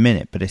this in a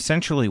minute, but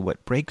essentially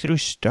what Breakthrough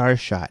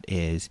Starshot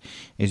is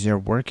they're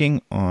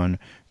working on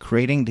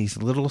creating these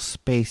little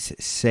space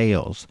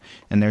sails,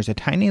 and there's a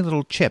tiny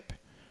little chip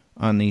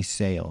on these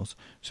sails.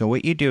 So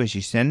what you do is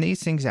you send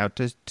these things out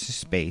to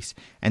space,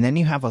 and then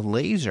you have a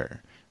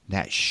laser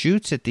that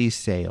shoots at these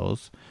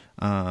sails.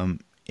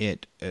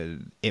 It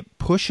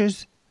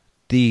pushes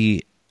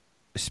the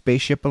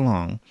spaceship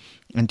along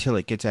until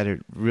it gets at a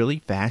really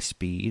fast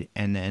speed,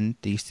 and then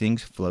these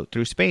things float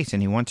through space.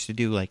 And he wants to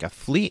do like a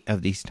fleet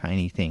of these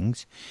tiny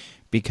things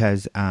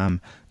because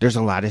there's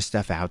a lot of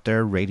stuff out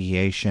there,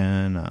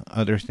 radiation,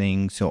 other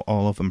things, so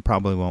all of them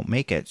probably won't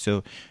make it.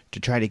 So to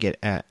try to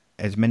get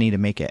as many to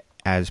make it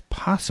as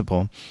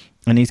possible,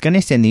 and he's going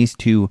to send these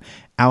to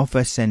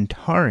Alpha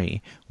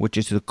Centauri, which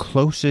is the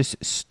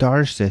closest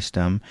star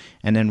system.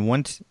 And then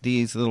once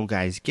these little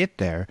guys get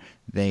there,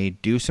 they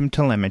do some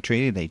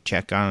telemetry. They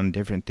check on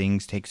different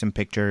things, take some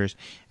pictures,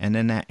 and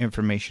then that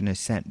information is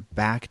sent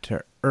back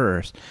to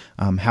Earth.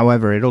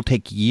 However, it'll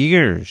take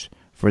years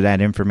for that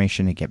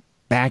information to get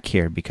back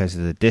here because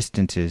the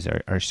distances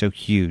are so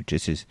huge.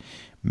 This is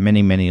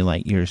many, many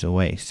light years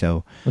away.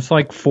 So it's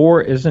like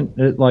isn't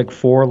it like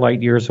 4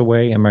 light years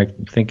away? Am I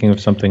thinking of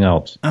something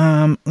else?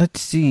 Let's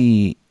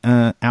see.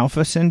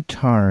 Alpha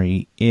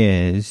Centauri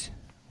is,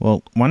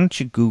 well, why don't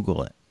you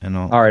Google it? And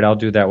all right, I'll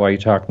do that while you're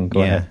talking.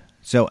 Go ahead.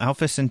 So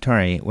Alpha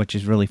Centauri, which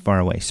is really far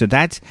away. So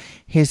that's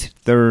his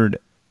third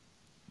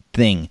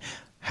thing.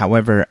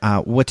 However,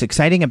 what's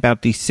exciting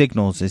about these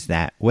signals is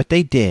that what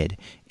they did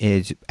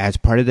is, as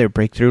part of their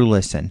breakthrough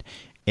listen,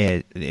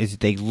 is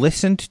they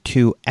listened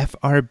to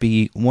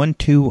FRB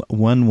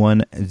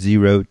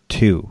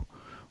 121102,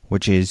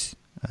 which is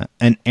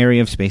an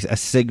area of space, a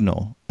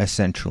signal,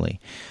 essentially.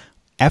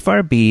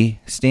 FRB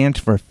stands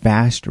for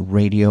fast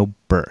radio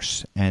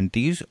bursts, and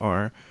these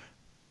are,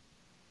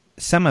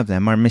 some of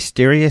them are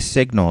mysterious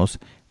signals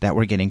that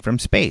we're getting from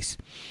space.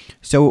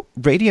 So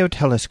radio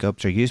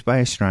telescopes are used by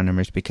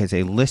astronomers because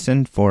they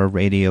listen for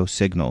radio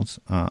signals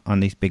on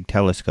these big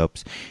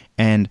telescopes,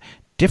 and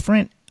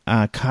different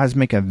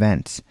cosmic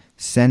events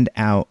send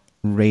out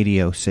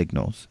radio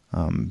signals.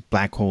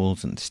 Black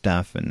holes and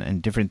stuff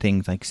and different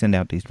things like send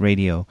out these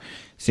radio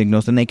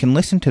signals, and they can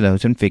listen to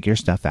those and figure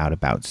stuff out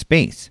about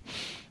space.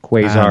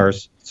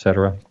 Quasars,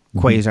 etc.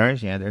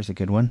 Quasars, yeah, there's a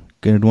good one.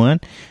 Good one.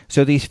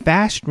 So these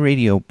fast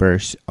radio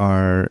bursts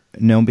are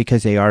known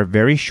because they are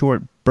very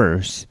short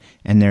bursts,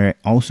 and they're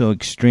also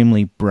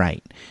extremely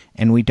bright.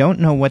 And we don't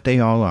know what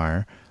they all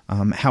are.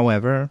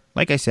 However,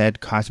 like I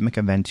said, cosmic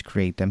events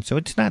create them, so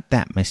it's not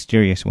that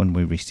mysterious when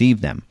we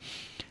receive them.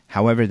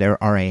 However, there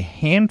are a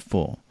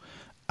handful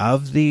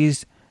of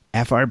these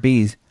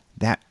FRBs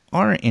that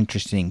are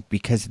interesting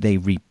because they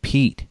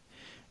repeat.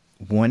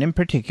 One in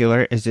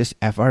particular is this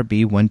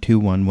FRB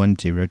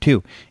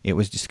 121102. It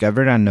was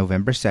discovered on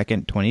November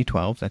 2nd,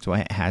 2012. That's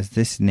why it has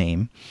this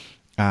name.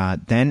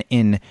 Then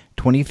in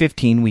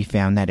 2015, we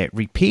found that it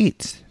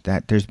repeats,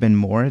 that there's been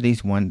more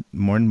than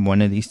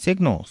one of these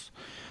signals.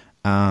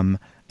 And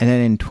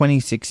then in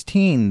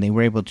 2016, they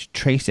were able to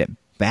trace it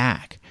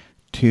back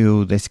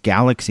to this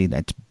galaxy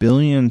that's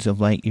billions of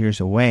light years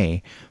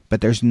away,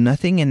 but there's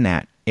nothing in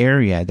that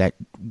area that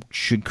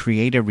should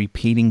create a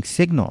repeating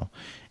signal.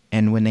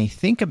 And when they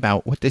think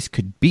about what this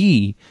could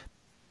be,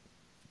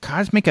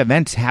 cosmic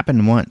events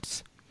happen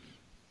once.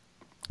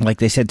 Like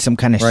they said, some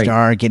kind of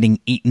star getting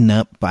eaten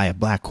up by a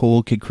black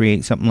hole could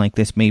create something like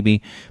this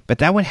maybe. But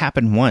that would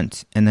happen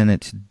once, and then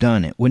it's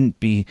done. It wouldn't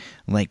be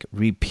like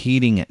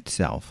repeating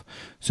itself.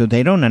 So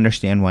they don't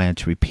understand why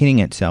it's repeating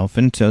itself,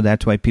 and so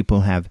that's why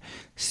people have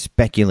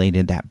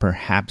speculated that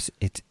perhaps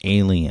it's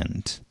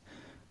aliens.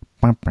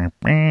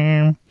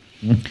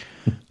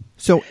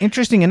 So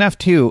interesting enough,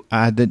 too,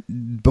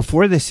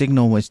 before the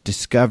signal was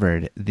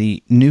discovered,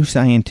 the New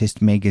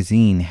Scientist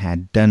magazine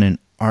had done an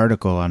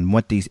article on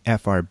what these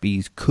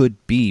FRBs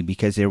could be,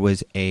 because there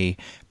was a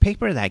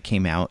paper that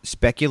came out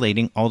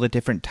speculating all the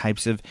different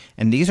types of,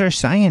 and these are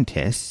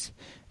scientists,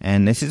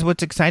 and this is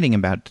what's exciting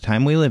about the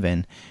time we live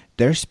in,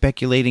 they're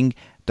speculating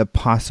the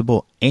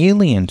possible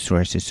alien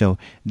sources. So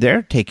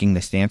they're taking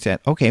the stance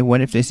that, okay, what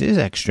if this is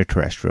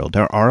extraterrestrial?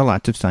 There are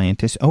lots of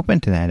scientists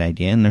open to that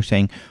idea, and they're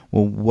saying,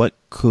 well, what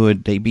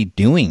could they be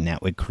doing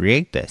that would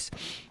create this?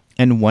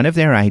 And one of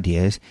their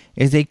ideas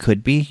is they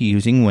could be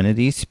using one of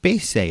these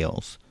space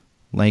sails,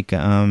 like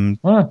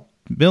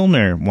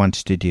Milner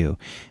wants to do.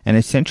 And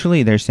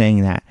essentially they're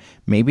saying that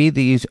maybe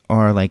these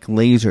are like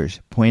lasers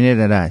pointed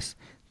at us,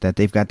 that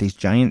they've got these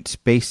giant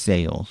space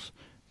sails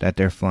that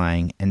they're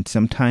flying, and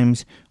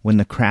sometimes when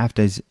the craft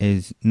is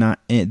not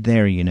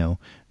there,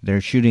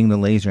 they're shooting the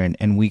laser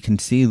and we can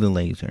see the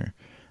laser.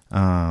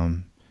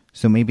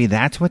 So maybe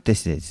that's what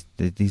this is.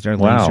 These are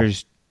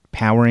lasers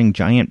powering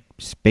giant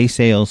space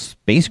sail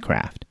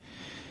spacecraft.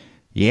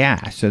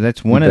 Yeah, so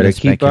that's one of the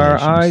speculations. Keep our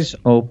eyes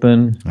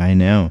open. I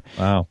know.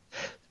 Wow.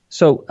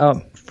 So,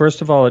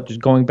 first of all, just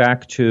going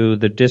back to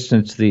the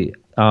distance, the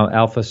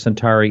Alpha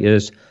Centauri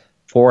is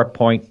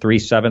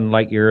 4.37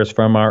 light years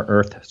from our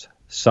Earth's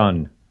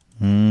sun.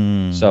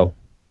 So,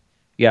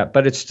 yeah,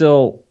 but it's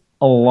still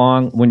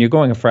when you're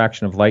going a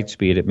fraction of light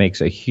speed, it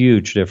makes a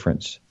huge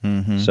difference.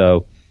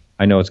 So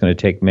I know it's going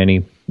to take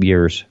many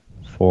years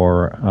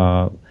for,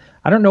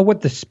 I don't know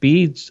what the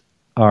speeds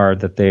are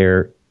that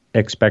they're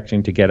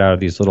expecting to get out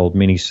of these little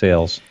mini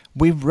sails.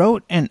 We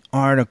wrote an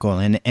article,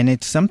 and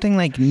it's something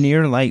like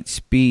near light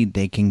speed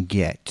they can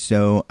get.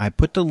 So I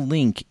put the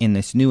link in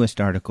this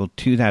newest article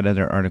to that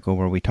other article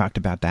where we talked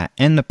about that,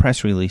 and the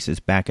press releases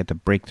back at the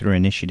Breakthrough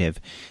Initiative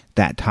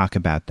that talk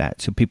about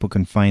that, so people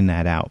can find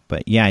that out.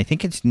 But yeah, I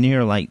think it's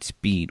near light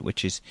speed,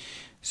 which is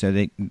so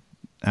they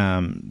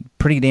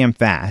pretty damn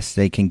fast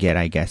they can get,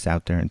 I guess,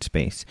 out there in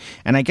space.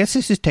 And I guess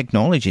this is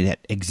technology that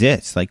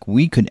exists. Like,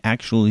 we could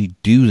actually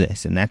do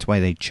this, and that's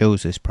why they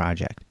chose this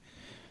project.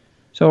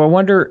 So I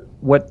wonder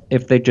what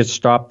if they just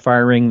stop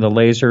firing the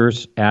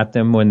lasers at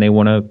them when they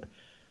want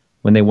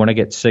to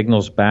get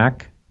signals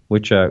back,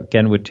 which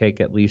again would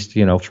take at least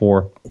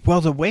 4.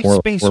 Well, the way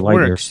space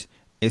works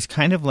is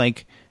kind of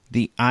like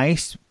the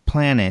ice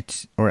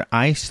planets or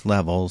ice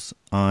levels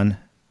on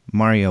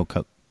Mario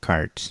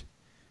Karts.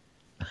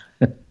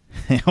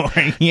 Or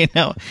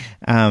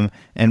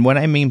and what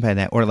I mean by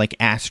that, or like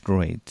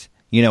asteroids,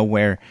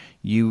 where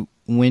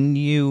when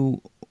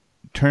you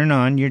turn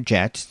on your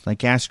jets,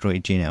 like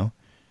asteroids,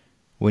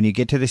 when you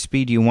get to the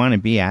speed you want to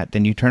be at,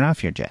 then you turn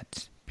off your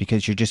jets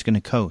because you're just going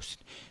to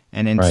coast.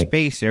 And in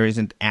space, there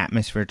isn't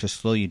atmosphere to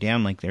slow you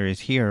down like there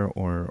is here,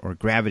 or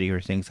gravity or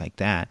things like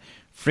that.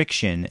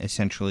 Friction,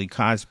 essentially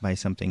caused by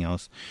something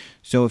else.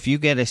 So if you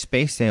get a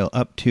space sail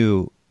up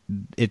to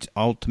its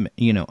ultimate,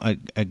 a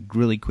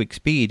really quick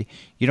speed,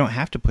 you don't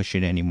have to push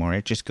it anymore.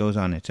 It just goes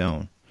on its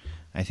own,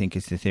 I think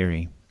is the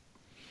theory.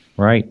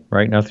 Right.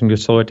 Nothing to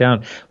slow it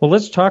down. Well,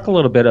 let's talk a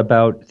little bit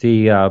about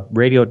the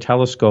radio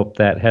telescope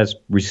that has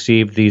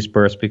received these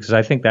bursts, because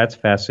I think that's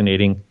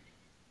fascinating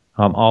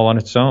all on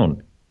its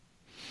own.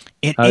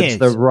 It's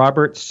the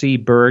Robert C.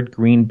 Byrd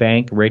Green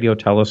Bank Radio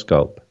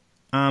Telescope.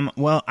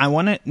 Well, I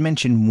want to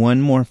mention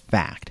one more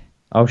fact.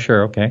 Oh,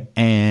 sure. Okay.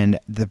 And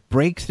the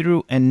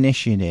Breakthrough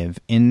Initiative,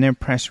 in their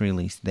press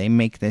release, they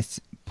make this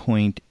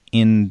point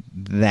in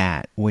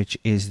that, which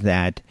is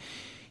that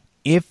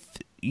if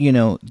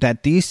that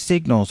these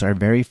signals are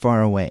very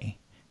far away,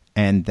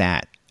 and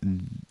that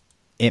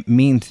it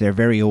means they're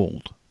very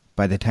old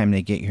by the time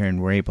they get here and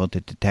we're able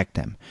to detect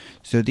them.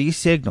 So these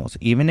signals,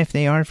 even if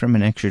they are from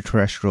an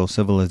extraterrestrial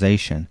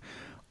civilization,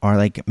 are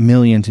like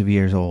millions of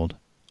years old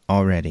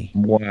already.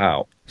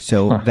 Wow.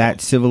 So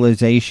that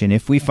civilization,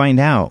 if we find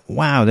out,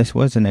 wow, this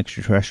was an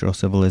extraterrestrial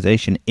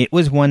civilization, it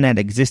was one that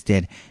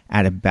existed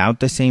at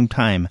about the same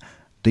time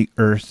the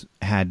Earth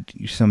had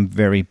some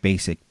very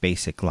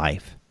basic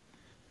life.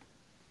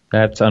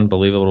 That's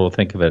unbelievable to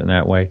think of it in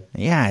that way.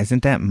 Yeah,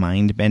 isn't that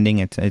mind-bending?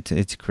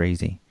 It's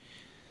crazy.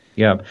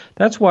 Yeah,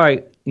 that's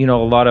why, a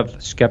lot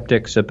of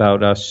skeptics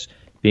about us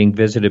being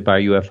visited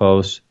by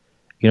UFOs,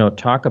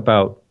 talk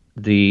about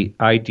the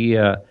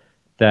idea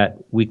that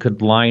we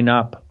could line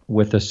up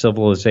with a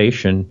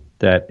civilization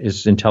that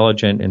is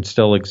intelligent and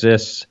still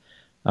exists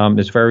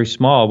is very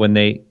small when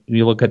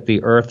you look at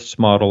the Earth's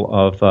model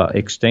of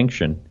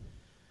extinction.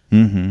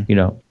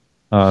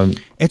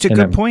 It's a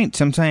good point.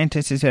 Some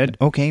scientists have said,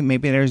 okay,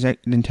 maybe there's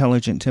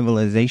intelligent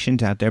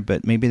civilizations out there,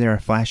 but maybe they're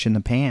a flash in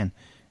the pan,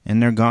 and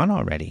they're gone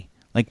already.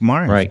 Like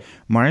Mars. Right.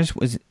 Mars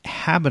was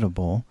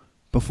habitable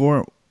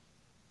before,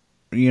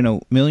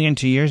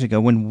 millions of years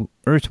ago when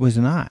Earth was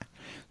not.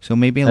 So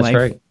maybe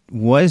life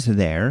was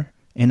there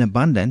in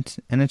abundance,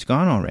 and it's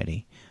gone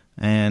already.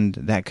 And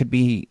that could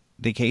be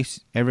the case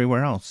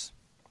everywhere else.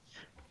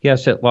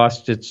 Yes, it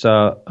lost its,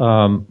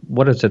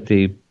 what is it,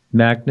 the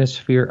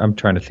magnosphere? I'm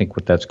trying to think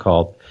what that's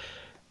called.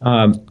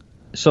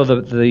 So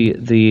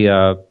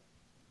the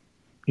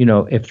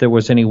if there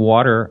was any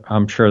water,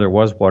 I'm sure there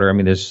was water. I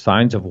mean, there's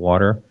signs of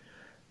water,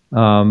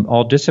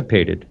 all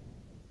dissipated.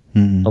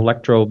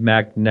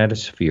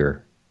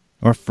 Electromagnetosphere.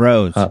 Or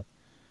froze.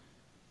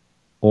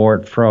 Or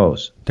it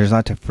froze. There's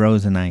lots of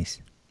frozen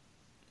ice.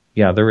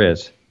 Yeah, there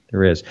is.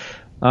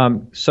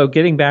 So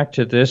getting back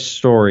to this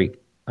story,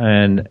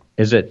 and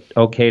is it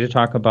okay to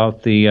talk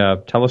about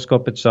the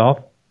telescope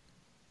itself?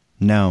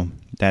 No,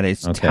 that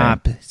is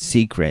top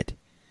secret.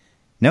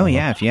 No,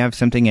 yeah, if you have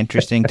something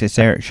interesting to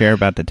share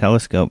about the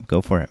telescope,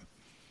 go for it.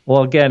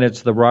 Well, again,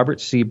 it's the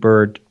Robert C.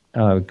 Byrd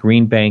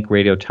Green Bank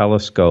Radio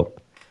Telescope,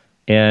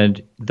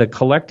 and the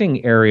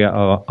collecting area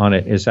on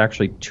it is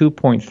actually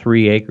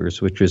 2.3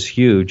 acres, which is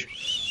huge,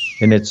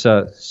 and it's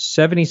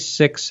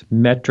 76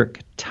 metric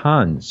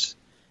tons.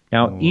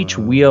 Now, each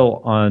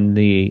wheel on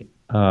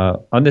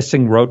this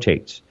thing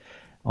rotates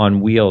on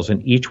wheels,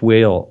 and each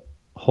wheel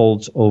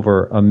holds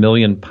over 1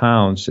 million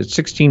pounds. It's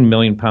 16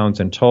 million pounds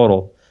in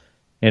total,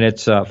 and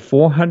it's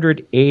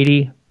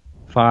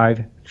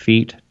 485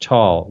 feet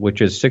tall,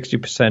 which is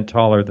 60%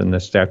 taller than the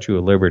Statue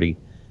of Liberty.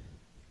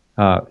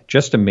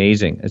 Just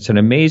amazing. It's an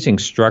amazing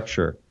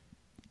structure,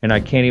 and I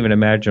can't even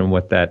imagine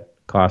what that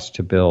cost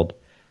to build.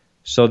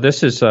 So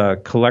this is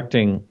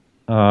collecting,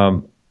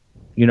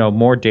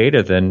 more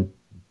data than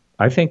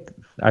I think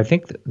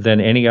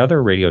than any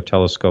other radio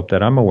telescope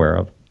that I'm aware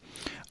of.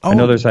 Oh, I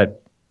know there's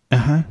that.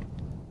 I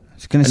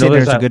was going to say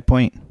there's a good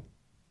point.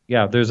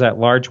 Yeah, there's that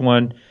large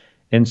one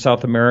in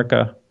South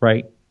America,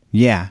 right?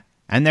 Yeah,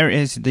 and there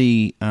is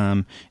the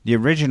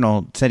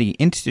original SETI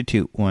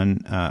Institute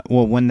one.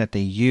 One that they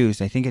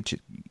used. I think it's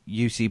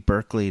UC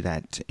Berkeley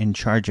that's in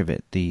charge of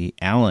it. The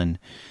Allen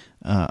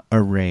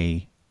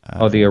array.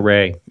 The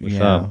array.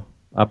 Yeah.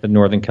 Up in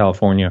Northern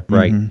California,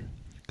 right? Mm-hmm.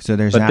 So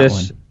there's but that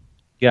this, one.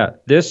 Yeah,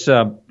 this,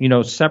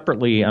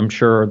 separately, I'm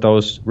sure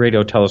those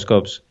radio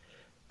telescopes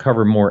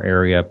cover more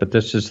area, but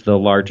this is the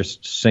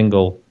largest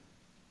single,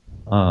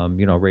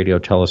 radio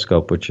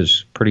telescope, which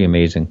is pretty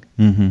amazing.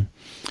 Mm-hmm.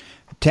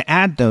 To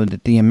add, though,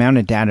 that the amount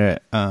of data,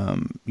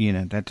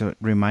 that's what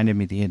reminded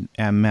me, the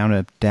amount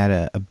of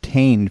data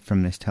obtained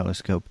from this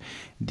telescope,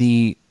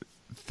 the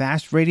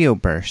fast radio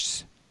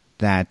bursts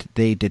that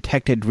they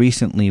detected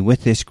recently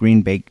with this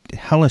Green Bay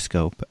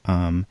telescope,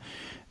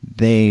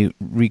 they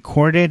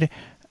recorded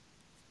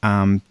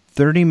 10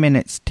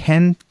 30-minute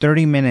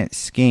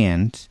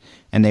scans,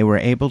 and they were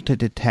able to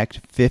detect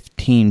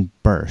 15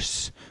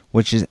 bursts,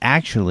 which is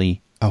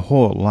actually a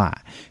whole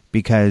lot.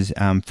 Because,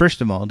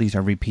 first of all, these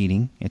are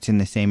repeating. It's in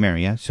the same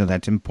area, so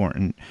that's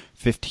important.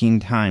 15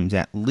 times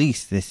at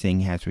least this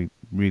thing has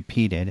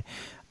repeated.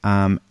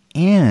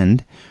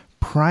 And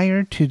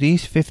prior to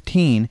these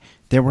 15,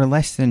 there were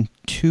less than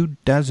 24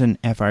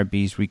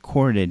 FRBs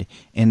recorded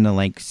in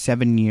the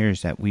 7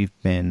 years that we've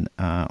been,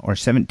 or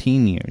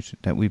 17 years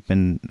that we've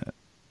been,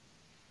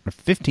 or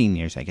 15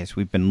 years, I guess,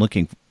 we've been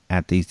looking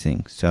at these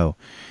things. So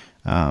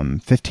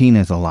 15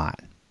 is a lot.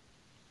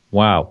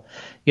 Wow.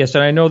 Yes,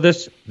 and I know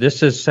this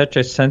is such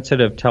a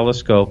sensitive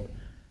telescope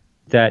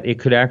that it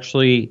could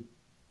actually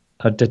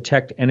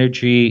detect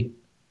energy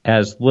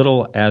as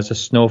little as a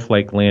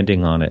snowflake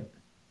landing on it.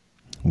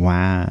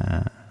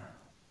 Wow.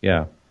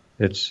 Yeah,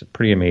 it's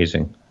pretty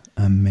amazing.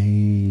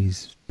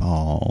 Amaze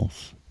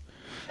balls.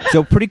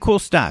 So pretty cool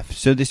stuff.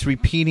 So this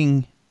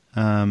repeating,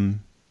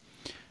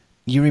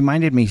 you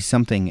reminded me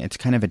something. It's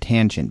kind of a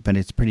tangent, but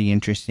it's pretty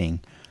interesting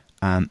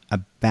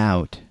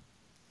about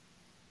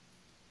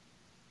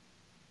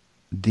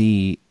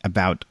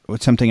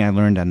something I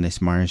learned on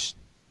this Mars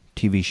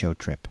TV show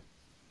trip.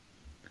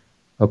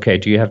 Okay,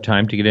 do you have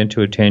time to get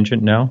into a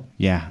tangent now?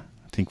 Yeah,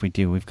 I think we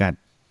do. We've got a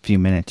few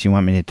minutes. You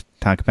want me to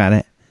talk about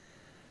it?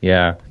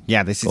 Yeah.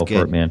 Yeah, this is Go good.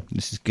 for it, man.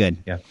 This is good.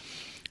 Yeah.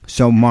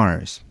 So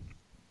Mars,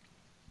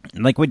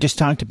 like we just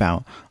talked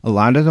about, a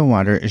lot of the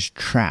water is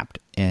trapped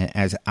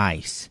as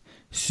ice.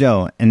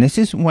 So, and this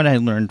is what I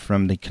learned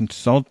from the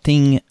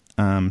consulting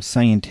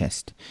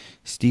scientist,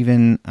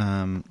 Stephen,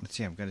 let's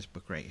see, I've got his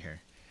book right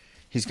here.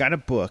 He's got a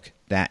book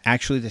that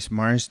actually this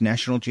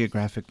National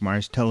Geographic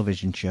Mars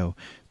television show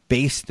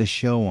based the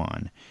show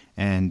on.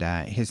 And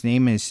his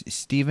name is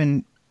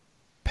Stephen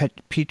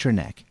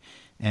Petranek.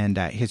 And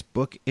his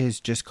book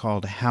is just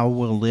called How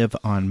We'll Live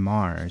on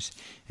Mars.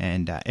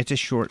 And it's a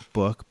short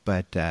book,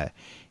 but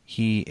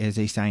he is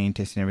a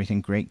scientist and everything.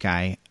 Great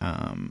guy.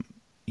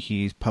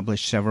 He's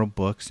published several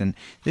books. And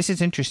this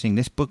is interesting.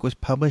 This book was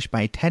published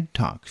by TED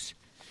Talks.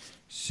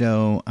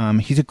 So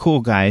he's a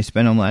cool guy. I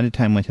spent a lot of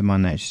time with him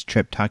on that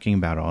trip talking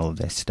about all of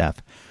this stuff.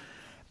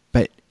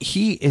 But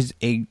he is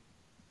a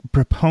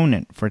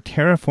proponent for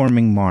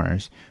terraforming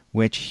Mars,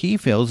 which he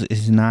feels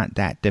is not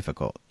that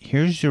difficult.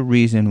 Here's the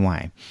reason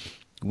why.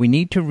 We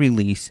need to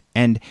release,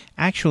 and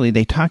actually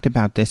they talked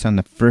about this on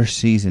the first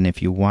season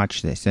if you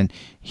watch this, and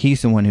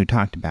he's the one who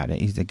talked about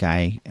it. He's the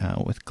guy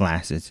with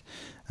glasses.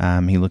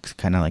 He looks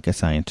kind of like a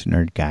science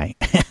nerd guy.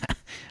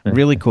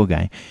 Really cool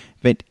guy.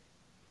 But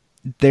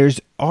there's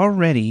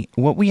already,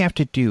 what we have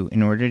to do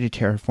in order to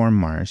terraform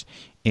Mars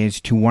is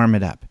to warm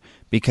it up,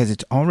 because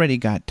it's already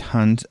got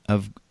tons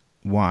of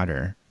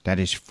water that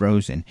is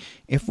frozen.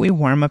 If we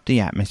warm up the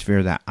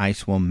atmosphere, that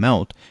ice will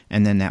melt,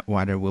 and then that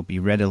water will be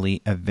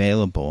readily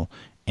available,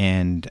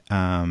 and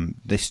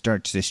this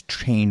starts this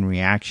chain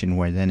reaction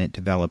where then it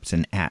develops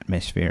an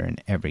atmosphere and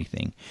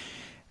everything.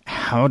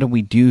 How do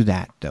we do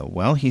that, though?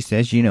 Well, he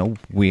says,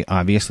 we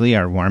obviously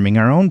are warming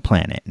our own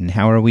planet. And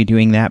how are we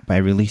doing that? By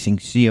releasing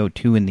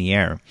CO2 in the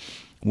air.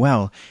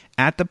 Well,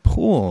 at the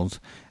pools,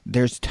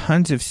 there's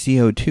tons of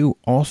CO2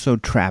 also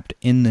trapped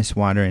in this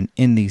water and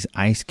in these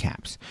ice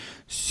caps.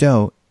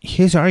 So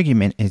his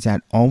argument is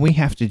that all we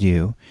have to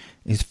do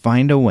is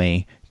find a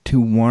way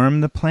to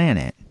warm the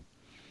planet,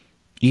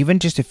 even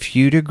just a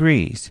few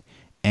degrees,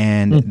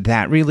 and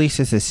that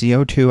releases the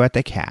CO2 at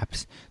the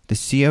caps. The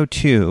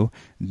CO2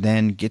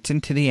 then gets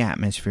into the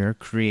atmosphere,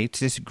 creates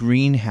this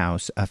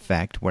greenhouse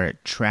effect where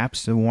it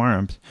traps the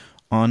warmth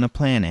on the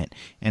planet,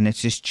 and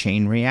it's this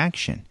chain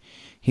reaction.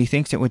 He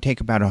thinks it would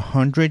take about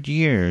 100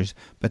 years,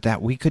 but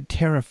that we could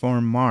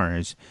terraform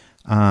Mars.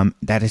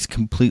 That is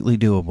completely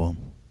doable.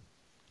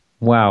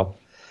 Wow.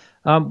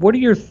 What are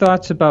your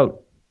thoughts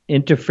about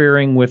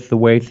interfering with the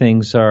way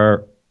things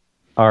are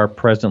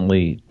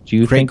presently? Do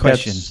you think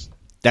question.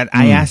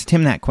 I asked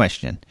him that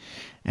question,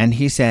 and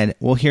he said,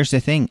 well, here's the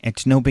thing.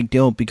 It's no big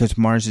deal because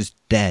Mars is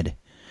dead.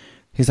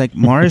 He's like,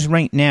 Mars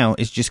right now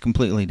is just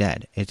completely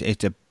dead.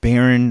 It's a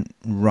barren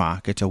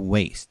rock. It's a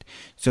waste.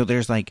 So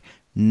there's like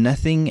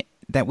nothing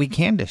that we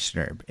can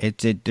disturb.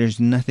 There's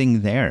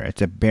nothing there.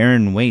 It's a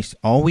barren waste.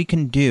 All we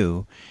can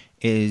do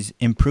is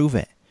improve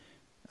it.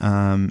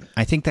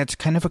 I think that's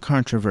kind of a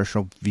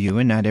controversial view,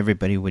 and not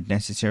everybody would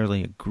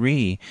necessarily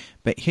agree.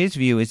 But his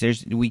view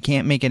is we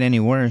can't make it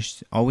any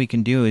worse. All we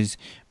can do is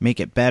make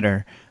it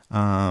better,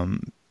 a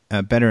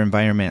better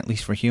environment, at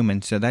least for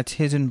humans. So that's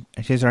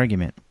his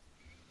argument.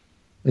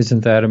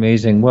 Isn't that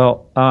amazing?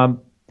 Well,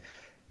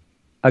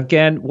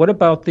 again, what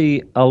about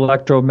the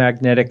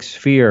electromagnetic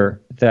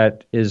sphere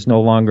that is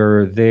no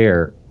longer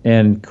there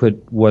and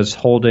was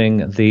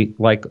holding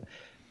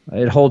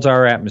it holds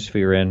our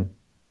atmosphere in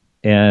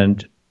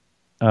and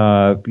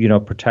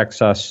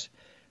protects us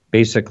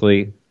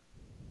basically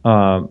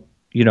from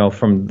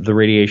the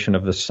radiation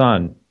of the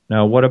sun.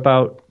 Now, what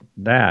about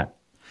that?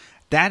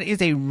 That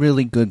is a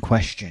really good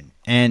question.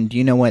 And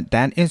you know what?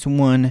 That is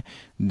one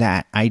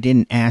that I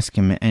didn't ask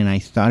him, and I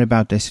thought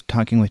about this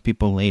talking with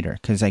people later,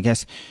 because I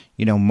guess,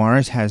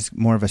 Mars has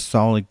more of a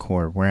solid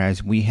core,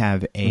 whereas we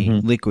have a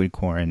liquid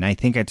core. And I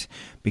think it's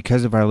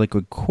because of our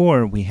liquid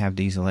core, we have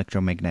these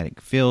electromagnetic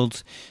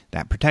fields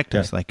that protect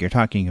us, like you're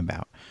talking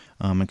about,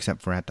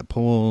 except for at the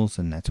poles,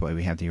 and that's why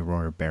we have the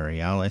aurora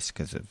borealis,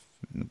 because of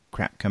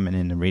crap coming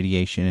in, the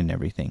radiation and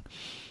everything.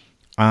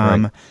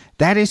 Right.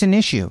 That is an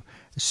issue.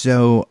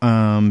 So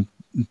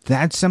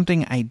that's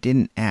something I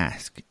didn't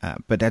ask,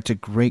 but that's a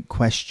great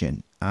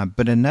question.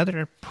 But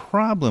another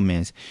problem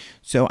is,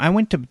 so I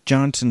went to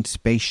Johnson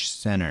Space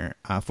Center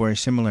for a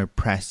similar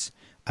press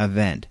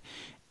event,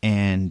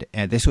 and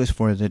this was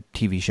for the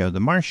TV show The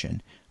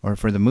Martian, or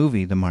for the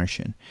movie The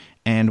Martian.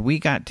 And we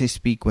got to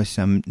speak with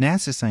some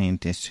NASA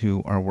scientists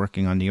who are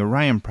working on the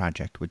Orion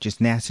project, which is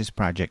NASA's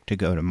project to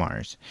go to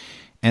Mars.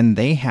 And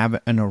they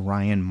have an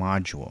Orion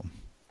module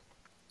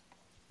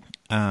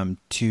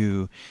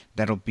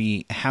that'll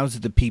be house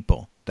the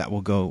people that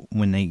will go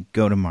when they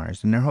go to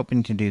Mars, and they're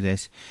hoping to do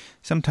this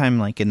sometime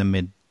like in the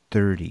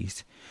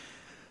mid-30s.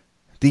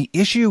 The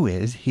issue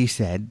is, he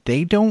said,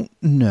 they don't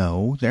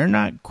know, they're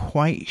not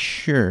quite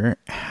sure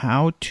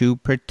how to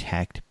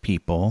protect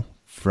people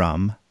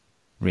from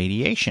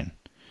radiation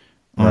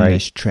on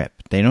this trip.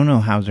 They don't know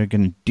how they're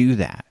going to do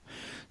that.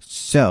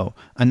 So,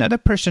 another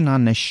person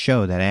on this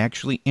show that I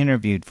actually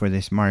interviewed for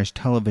this Mars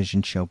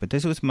television show, but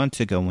this was months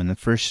ago when the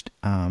first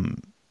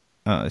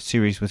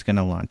series was going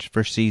to launch,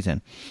 first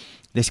season,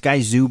 this guy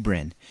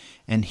Zubrin,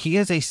 and he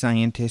is a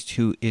scientist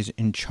who is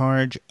in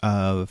charge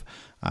of,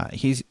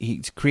 he's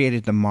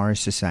created the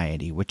Mars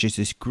Society, which is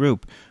this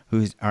group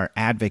who are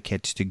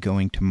advocates to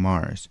going to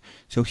Mars.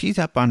 So he's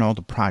up on all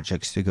the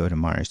projects to go to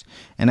Mars.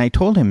 And I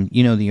told him,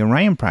 the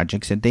Orion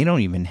project said they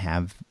don't even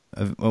have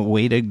a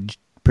way to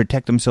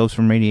protect themselves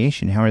from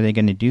radiation. How are they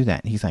going to do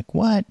that? And he's like,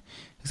 what?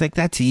 He's like,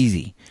 that's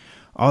easy.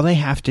 All they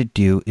have to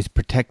do is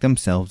protect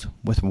themselves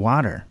with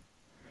water.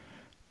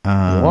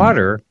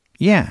 Water?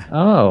 Yeah.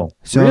 Oh,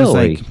 so really? I was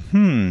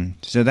like,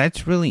 so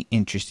that's really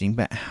interesting,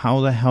 but how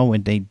the hell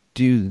would they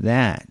do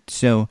that?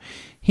 So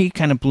he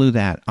kind of blew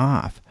that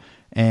off.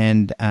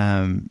 And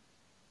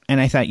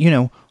I thought,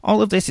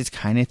 all of this is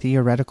kind of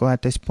theoretical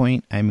at this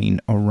point. I mean,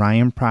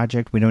 Orion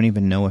project, we don't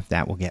even know if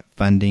that will get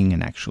funding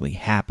and actually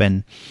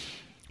happen.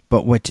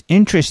 But what's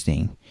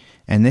interesting,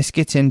 and this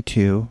gets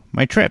into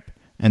my trip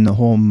and the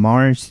whole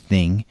Mars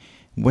thing,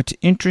 what's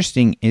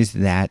interesting is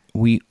that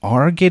we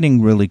are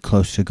getting really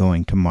close to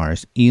going to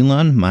Mars.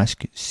 Elon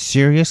Musk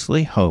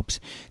seriously hopes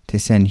to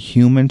send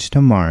humans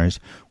to Mars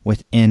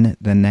within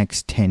the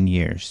next 10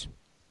 years.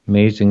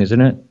 Amazing,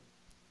 isn't it?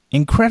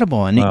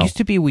 Incredible. And It used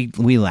to be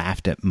we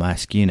laughed at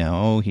Musk,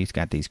 he's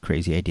got these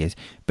crazy ideas.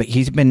 But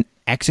he's been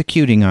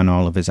executing on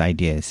all of his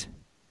ideas.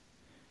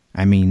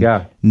 I mean,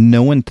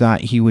 no one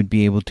thought he would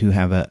be able to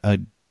have a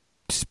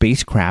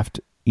spacecraft,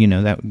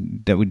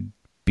 that would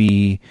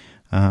be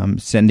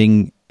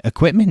sending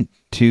equipment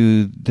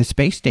to the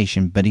space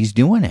station, but he's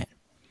doing it.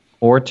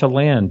 Or to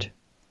land.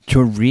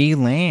 To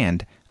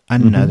re-land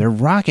another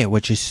rocket,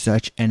 which is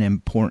such an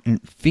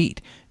important feat.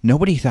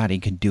 Nobody thought he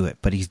could do it,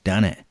 but he's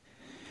done it.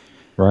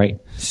 Right.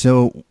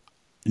 So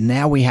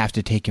now we have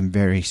to take him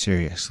very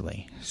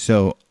seriously.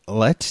 So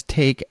let's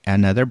take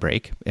another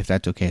break, if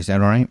that's okay. Is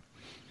that all right?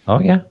 Oh,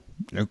 yeah.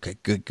 Okay,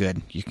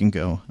 good. You can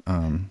go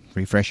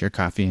refresh your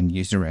coffee and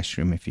use the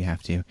restroom if you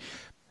have to.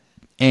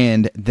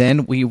 And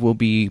then we will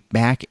be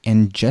back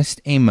in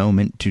just a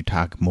moment to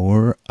talk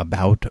more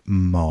about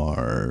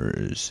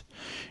Mars.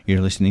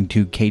 You're listening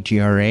to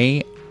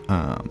KGRA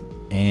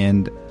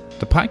and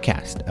the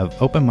podcast of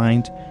Open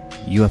Minds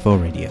UFO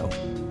Radio.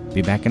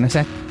 Be back in a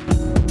sec.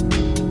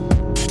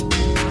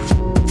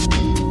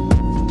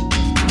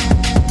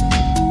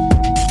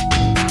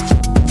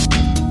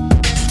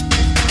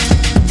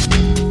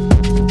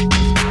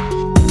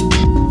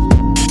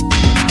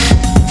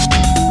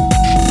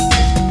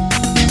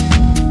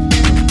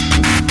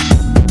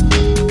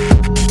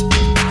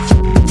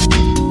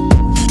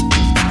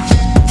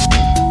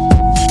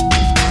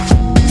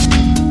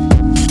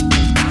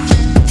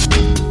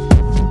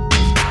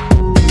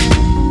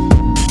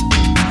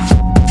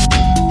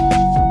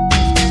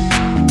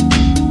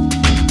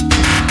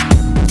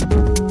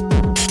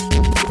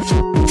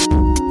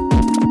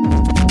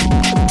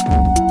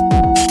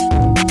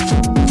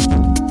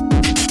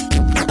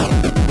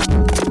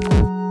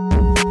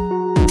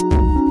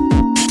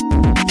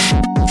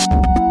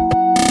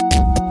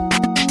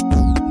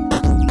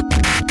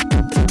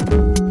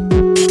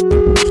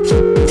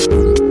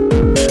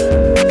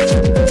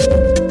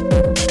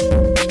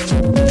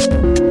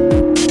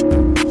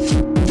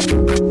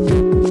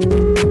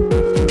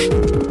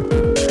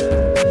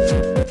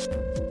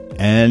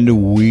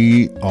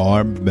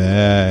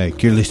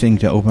 You're listening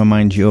to Open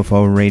Minds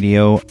UFO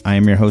Radio. I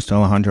am your host,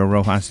 Alejandro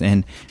Rojas,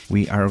 and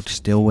we are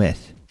still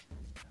with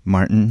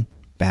Martin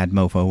Bad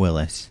Mofo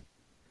Willis.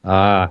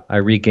 I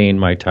regained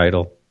my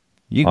title.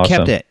 You Awesome.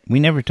 kept it. We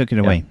never took it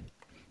away.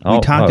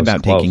 We talked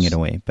about taking it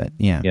away, but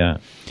yeah.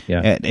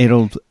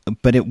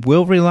 But it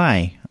will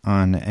rely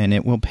on, and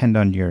it will depend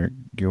on your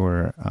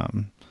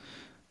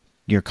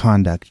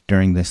conduct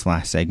during this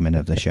last segment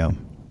of the show.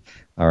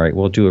 All right,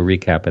 we'll do a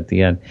recap at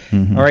the end.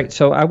 Mm-hmm. All right,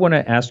 so I want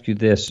to ask you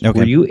this. Okay.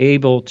 Were you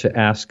able to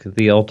ask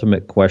the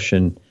ultimate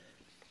question,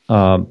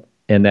 and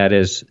that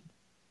is,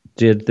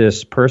 did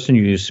this person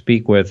you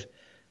speak with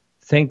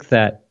think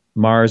that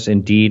Mars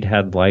indeed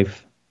had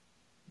life?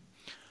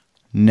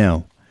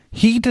 No.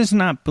 He does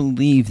not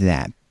believe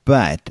that,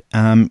 but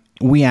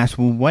we asked,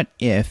 well, what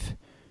if,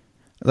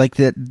 like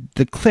the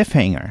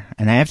cliffhanger,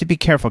 and I have to be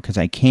careful because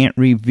I can't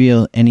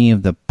reveal any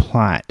of the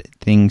plot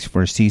things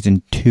for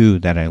season 2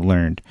 that I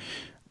learned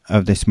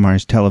of this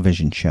Mars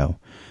television show.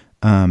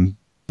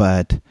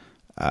 But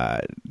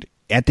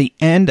at the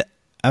end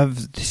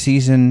of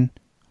season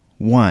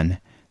 1,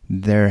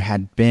 there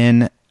had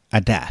been a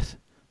death,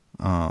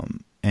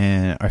 and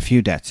a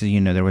few deaths. So,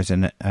 there was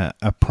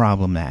a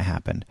problem that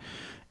happened.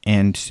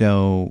 And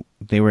so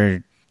they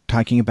were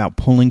talking about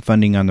pulling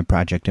funding on the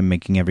project and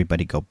making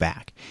everybody go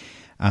back.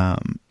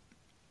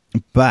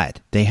 But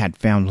they had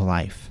found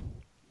life.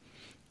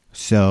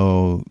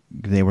 So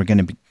they were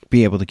going to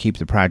be able to keep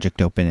the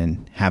project open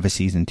and have a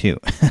season 2,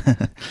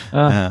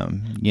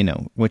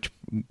 which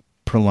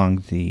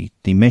prolonged the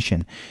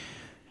mission.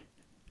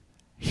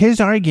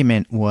 His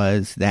argument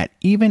was that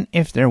even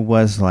if there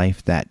was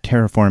life, that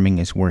terraforming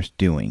is worth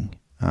doing.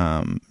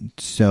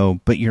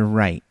 But you're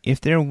right.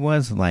 If there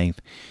was life,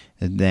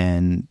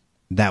 then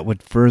that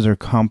would further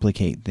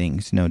complicate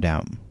things, no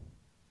doubt.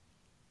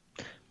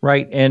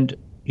 Right. And,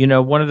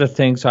 one of the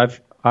things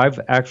I've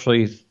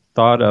actually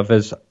thought of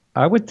is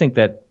I would think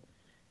that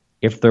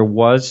if there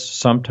was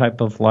some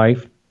type of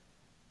life,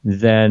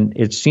 then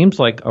it seems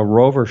like a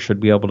rover should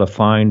be able to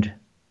find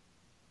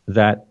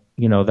that,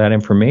 that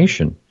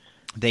information.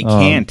 They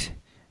can't.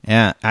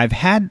 Yeah.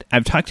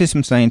 I've talked to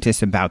some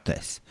scientists about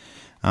this.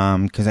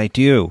 Because I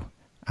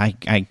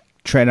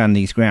tread on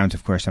these grounds,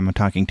 of course. I'm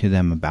talking to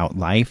them about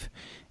life,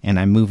 and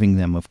I'm moving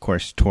them, of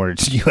course,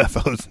 towards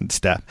UFOs and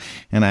stuff.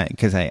 And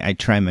because I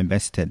try my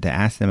best to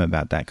ask them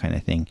about that kind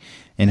of thing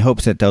in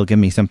hopes that they'll give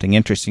me something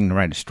interesting to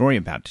write a story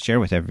about to share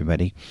with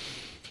everybody.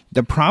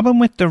 The problem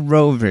with the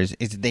rovers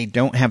is they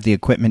don't have the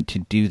equipment to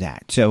do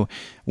that. So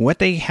what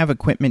they have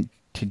equipment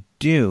to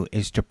do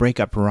is to break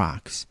up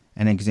rocks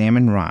and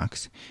examine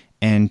rocks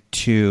and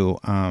to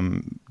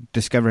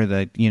discover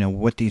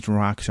what these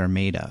rocks are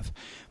made of.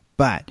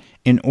 But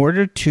in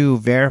order to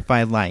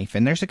verify life,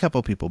 and there's a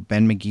couple people,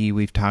 Ben McGee,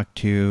 we've talked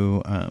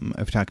to,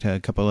 I've talked to a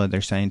couple other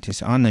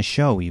scientists on the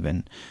show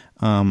even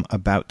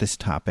about this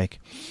topic,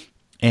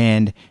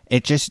 and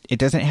it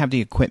doesn't have the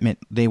equipment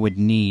they would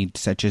need,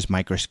 such as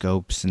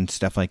microscopes and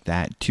stuff like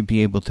that, to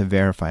be able to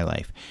verify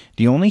life.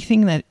 The only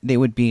thing that they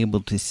would be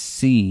able to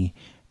see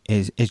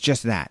is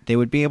just that. They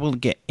would be able to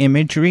get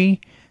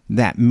imagery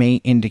that may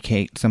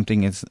indicate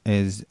something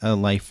is a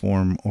life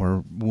form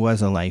or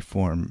was a life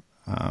form.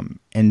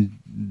 And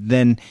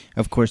then,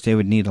 of course, they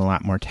would need a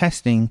lot more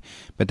testing,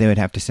 but they would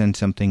have to send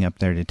something up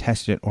there to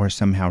test it or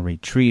somehow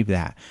retrieve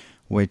that,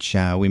 which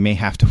we may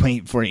have to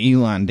wait for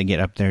Elon to get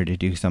up there to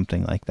do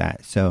something like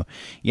that. So,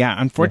 yeah,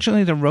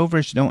 unfortunately, the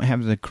rovers don't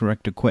have the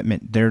correct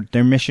equipment.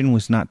 Their mission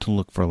was not to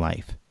look for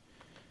life.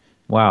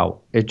 Wow.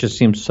 It just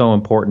seems so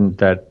important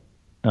that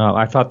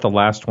I thought the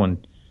last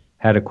one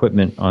had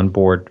equipment on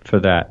board for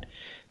that.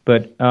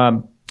 But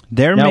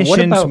their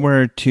missions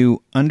were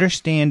to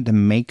understand the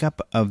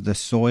makeup of the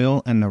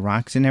soil and the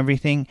rocks and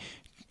everything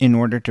in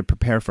order to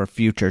prepare for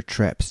future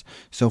trips.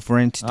 So, for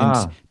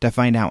instance, to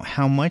find out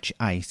how much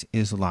ice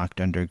is locked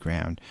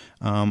underground,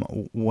 and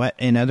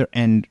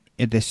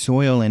the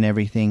soil and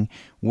everything,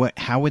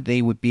 how would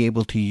they be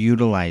able to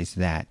utilize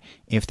that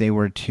if they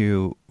were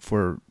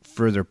for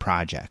further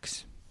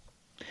projects?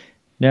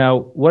 Now,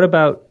 what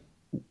about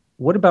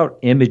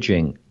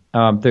imaging?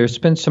 There's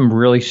been some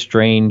really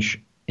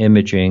strange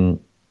imaging,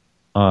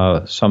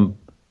 some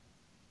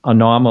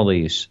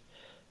anomalies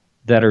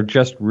that are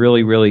just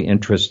really, really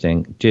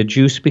interesting. Did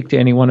you speak to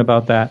anyone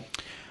about that?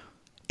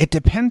 It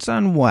depends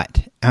on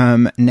what.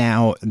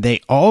 Now,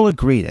 they all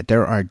agree that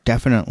there are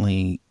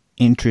definitely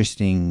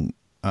interesting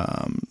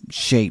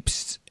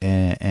shapes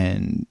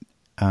and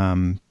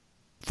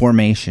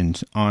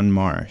formations on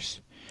Mars.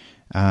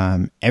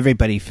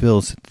 Everybody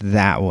feels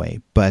that way,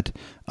 but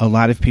a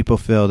lot of people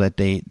feel that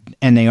they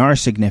are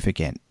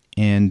significant,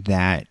 and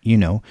that,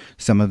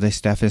 some of this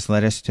stuff has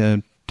led us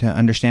to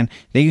understand.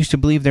 They used to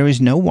believe there was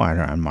no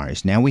water on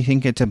Mars. Now we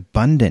think it's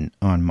abundant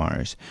on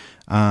Mars.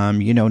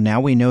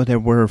 Now we know there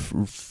were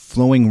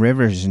flowing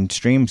rivers and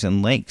streams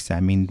and lakes. I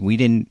mean, we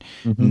didn't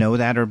know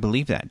that or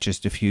believe that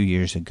just a few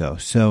years ago.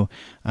 So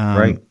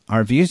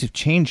our views have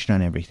changed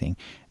on everything.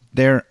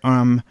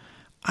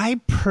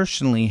 I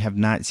personally have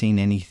not seen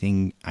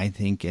anything I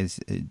think is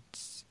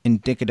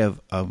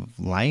indicative of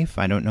life.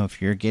 I don't know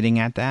if you're getting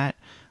at that.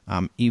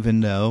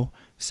 even though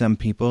some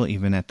people,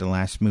 even at the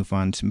last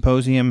MUFON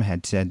symposium,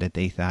 had said that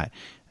they thought,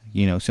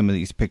 some of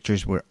these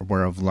pictures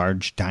were of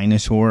large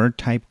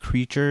dinosaur-type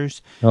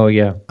creatures. Oh,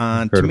 yeah.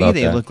 To me,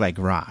 they look like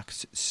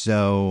rocks.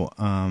 So,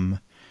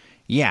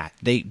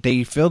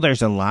 they feel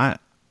there's a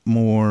lot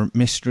more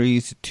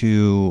mysteries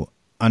to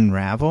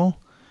unravel,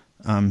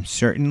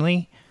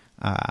 certainly.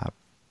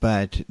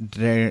 But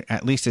there,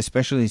 at least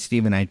especially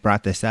Steve and I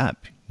brought this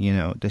up,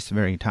 this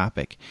very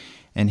topic.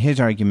 And his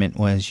argument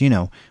was,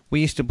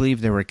 we used to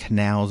believe there were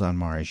canals on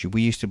Mars.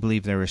 We used to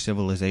believe there were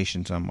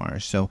civilizations on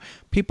Mars. So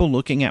people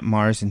looking at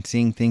Mars and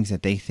seeing things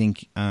that they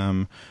think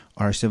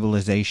are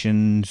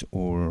civilizations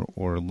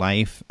or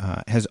life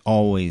has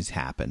always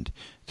happened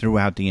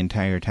throughout the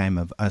entire time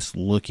of us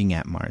looking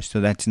at Mars. So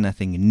that's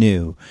nothing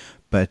new.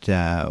 But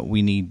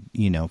we need,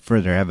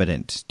 further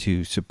evidence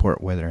to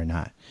support whether or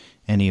not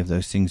any of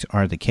those things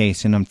are the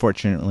case. And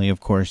unfortunately,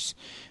 of course,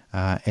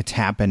 it's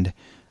happened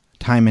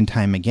time and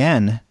time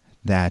again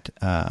that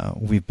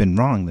we've been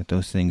wrong, that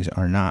those things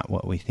are not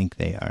what we think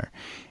they are.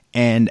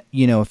 And,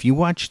 if you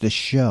watch the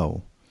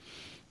show,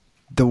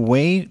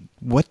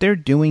 what they're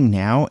doing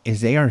now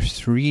is they are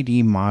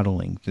 3D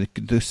modeling.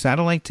 The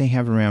satellites they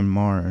have around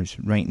Mars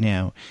right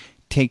now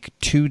take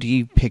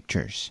 2D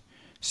pictures,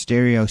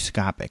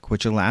 stereoscopic,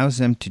 which allows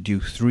them to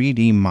do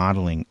 3D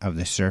modeling of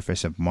the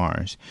surface of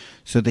Mars.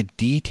 So the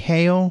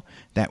detail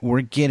that we're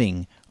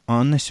getting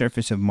on the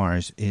surface of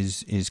Mars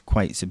is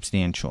quite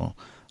substantial.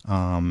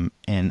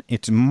 And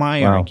it's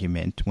my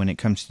argument when it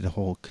comes to the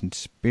whole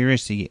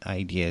conspiracy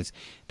ideas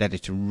that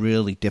it's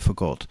really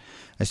difficult,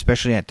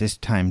 especially at this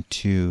time,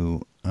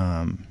 to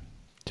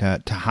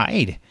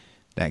hide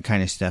that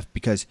kind of stuff,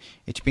 because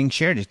it's being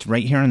shared. It's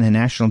right here on the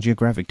National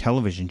Geographic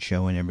television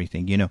show and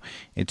everything.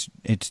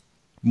 It's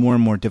more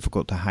and more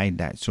difficult to hide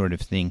that sort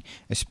of thing,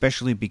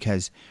 especially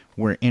because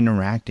we're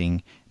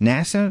interacting.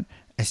 NASA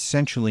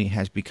essentially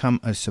has become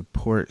a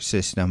support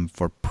system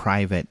for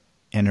private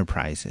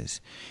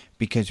enterprises,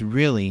 because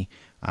really,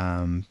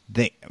 Zubrin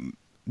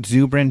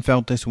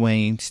felt this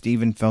way,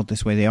 Steven felt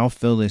this way, they all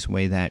feel this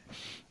way, that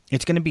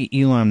it's going to be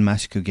Elon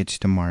Musk who gets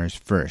to Mars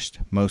first,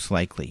 most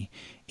likely.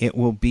 It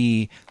will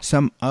be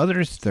some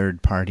other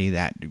third party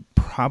that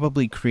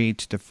probably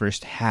creates the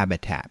first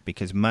habitat,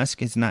 because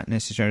Musk is not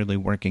necessarily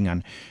working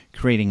on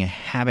creating a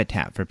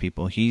habitat for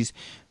people. He's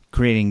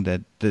creating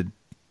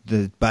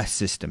the bus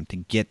system to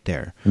get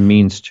there.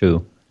 Means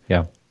to,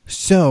 yeah.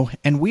 So,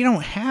 and we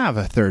don't have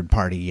a third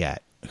party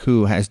yet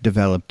who has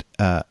developed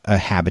a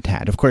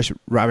habitat. Of course,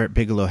 Robert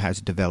Bigelow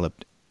has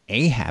developed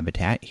a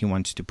habitat. He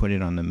wants to put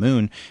it on the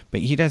moon, but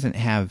he doesn't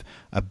have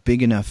a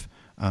big enough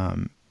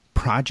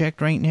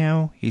project right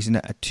now. He's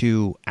not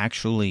to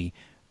actually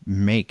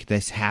make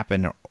this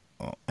happen,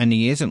 and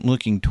he isn't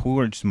looking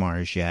towards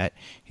Mars yet.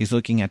 He's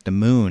looking at the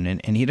moon,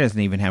 and he doesn't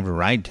even have a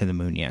ride to the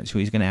moon yet, so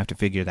he's going to have to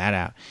figure that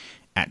out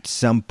at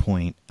some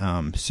point.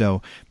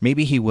 So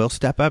maybe he will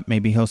step up.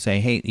 Maybe he'll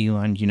say, hey,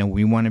 Elon,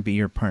 we want to be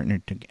your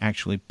partner to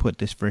actually put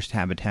this first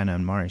habitat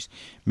on Mars.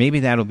 Maybe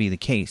that'll be the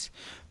case.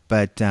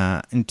 But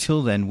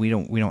until then, we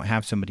don't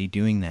have somebody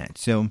doing that.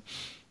 So,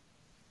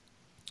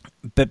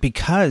 but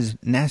because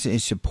NASA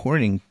is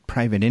supporting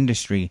private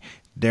industry,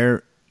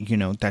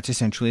 that's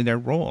essentially their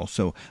role.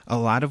 So a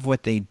lot of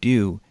what they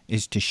do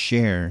is to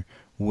share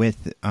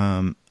with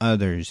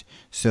others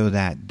so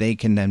that they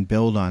can then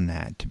build on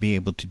that to be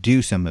able to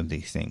do some of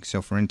these things.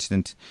 So, for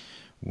instance,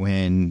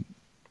 when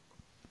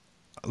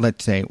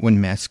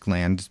Musk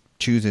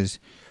chooses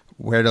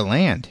where to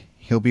land,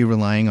 he'll be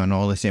relying on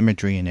all this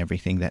imagery and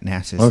everything that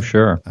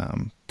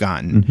NASA's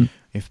gotten. Mm-hmm.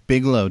 If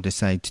Bigelow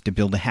decides to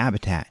build a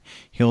habitat,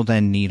 he'll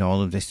then need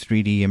all of this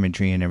 3D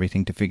imagery and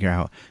everything to figure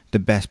out the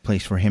best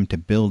place for him to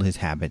build his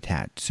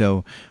habitat.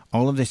 So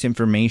all of this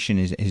information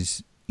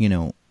is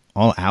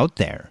all out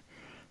there.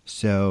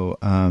 So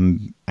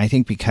I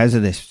think because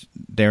of this,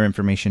 their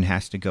information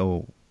has to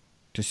go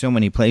to so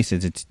many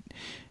places. It's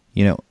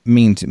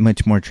means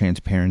much more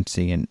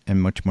transparency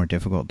and much more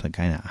difficult to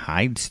kind of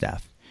hide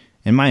stuff.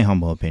 In my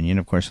humble opinion,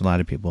 of course, a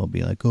lot of people will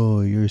be like, "Oh,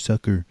 you're a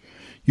sucker.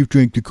 You've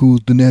drank the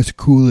NASA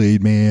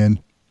Kool-Aid, man."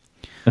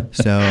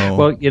 So,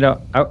 well,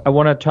 I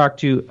want to talk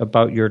to you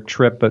about your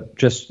trip, but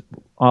just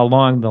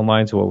along the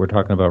lines of what we're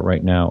talking about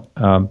right now.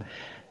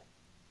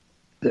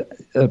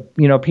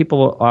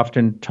 People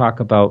often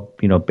talk about,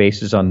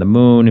 bases on the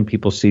moon, and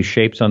people see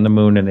shapes on the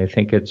moon and they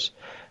think it's,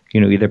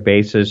 either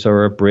bases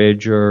or a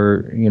bridge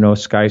or, a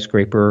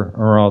skyscraper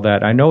or all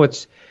that. I know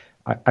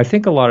I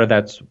think a lot of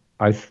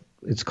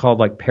it's called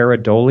like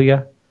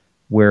pareidolia,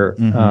 where,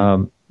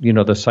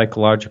 the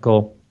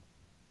psychological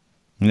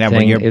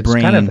thing, your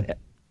brain,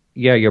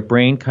 your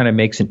brain kind of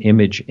makes an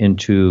image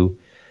into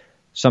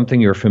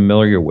something you're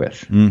familiar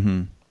with.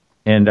 Mm-hmm.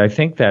 And I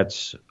think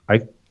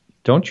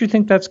don't you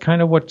think that's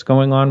kind of what's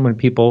going on when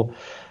people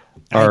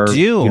are,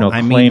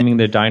 claiming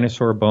the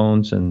dinosaur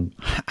bones? And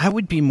I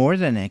would be more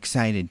than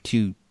excited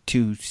to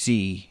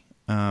see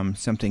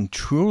something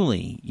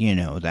truly,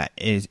 that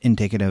is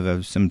indicative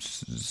of some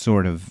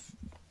sort of,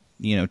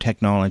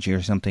 technology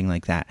or something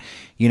like that.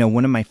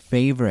 One of my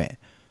favorite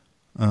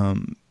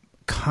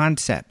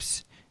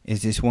concepts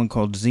is this one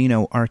called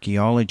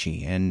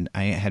xenoarchaeology. And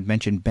I had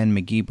mentioned Ben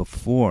McGee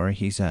before.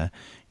 He's a,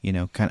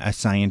 kind of a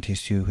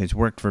scientist who has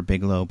worked for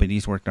Bigelow, but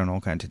he's worked on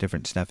all kinds of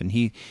different stuff. And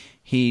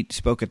he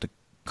spoke at the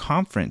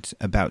conference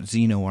about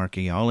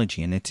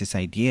xenoarchaeology, and it's this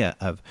idea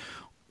of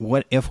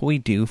what if we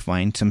do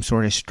find some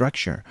sort of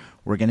structure.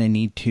 We're going to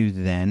need to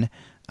then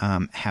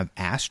have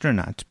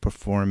astronauts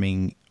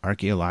performing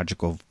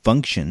archaeological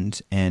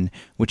functions, and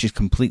which is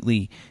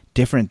completely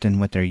different than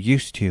what they're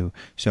used to.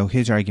 So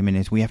his argument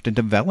is we have to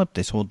develop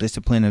this whole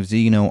discipline of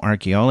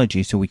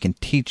xenoarchaeology so we can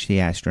teach the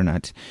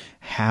astronauts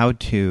how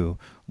to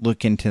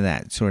look into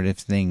that sort of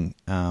thing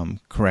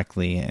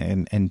correctly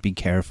and be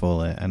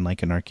careful, and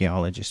like an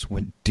archaeologist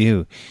would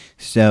do.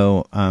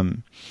 So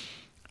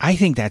I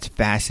think that's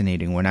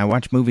fascinating. When I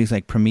watch movies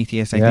like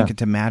Prometheus, I think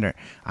it's a matter.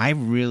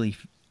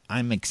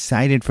 I'm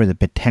excited for the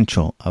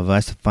potential of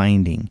us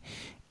finding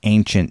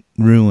ancient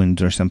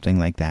ruins or something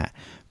like that.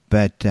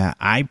 But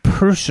I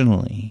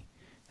personally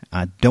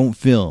don't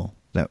feel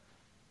that.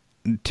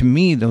 To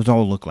me, those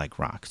all look like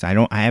rocks. I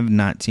have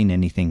not seen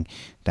anything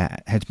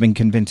that has been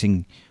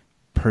convincing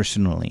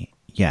personally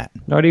yet.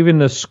 Not even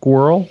the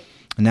squirrel?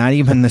 Not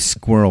even the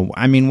squirrel.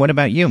 I mean, what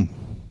about you?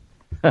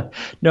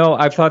 No,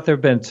 I've thought there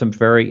have been some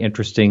very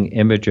interesting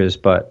images,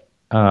 but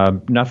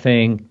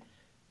nothing,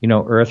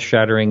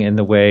 earth-shattering in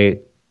the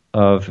way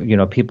of,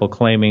 people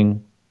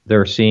claiming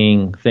they're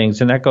seeing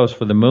things. And that goes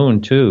for the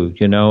moon, too,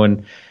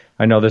 and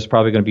I know there's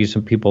probably going to be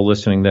some people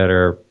listening that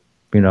are,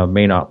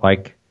 may not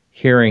like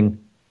hearing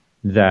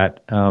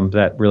that,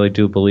 that really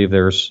do believe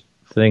there's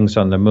things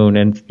on the moon.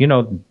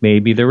 And,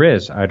 maybe there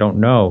is. I don't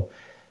know.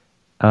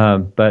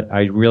 But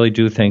I really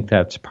do think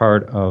that's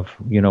part of,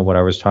 what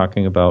I was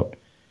talking about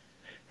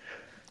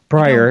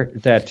prior,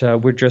 that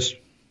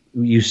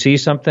you see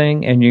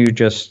something and you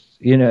just,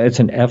 it's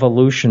an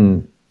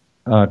evolution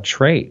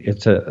trait.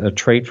 It's a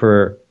trait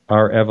for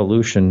our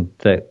evolution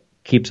that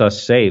keeps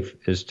us safe,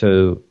 is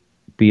to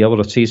be able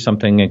to see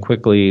something and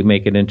quickly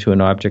make it into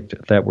an object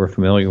that we're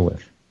familiar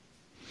with.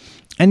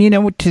 And,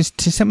 to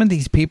some of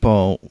these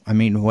people, I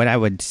mean, what I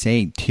would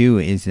say, too,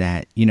 is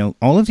that,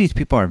 all of these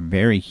people are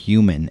very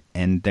human,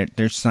 and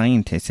they're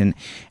scientists. And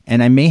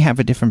I may have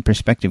a different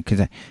perspective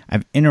because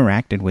I've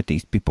interacted with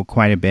these people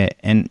quite a bit.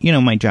 And,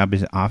 my job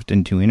is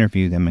often to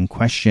interview them and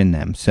question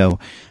them. So,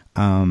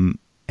 I've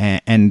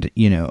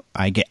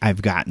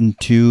gotten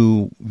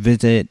to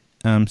visit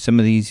some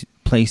of these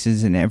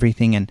places and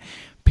everything. And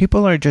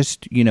people are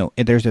just,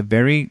 there's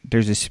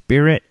a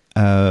spirit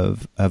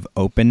of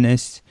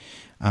openness.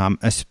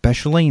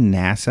 Especially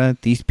NASA.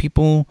 These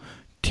people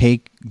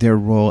take their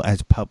role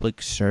as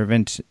public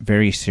servants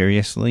very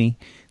seriously.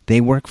 They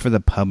work for the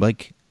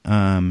public.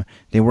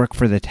 They work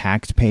for the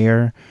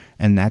taxpayer,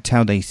 and that's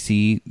how they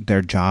see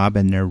their job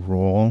and their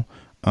role.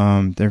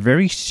 They're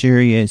very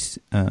serious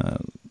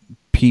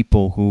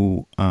people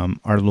who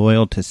are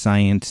loyal to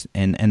science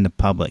and the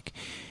public.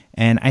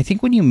 And I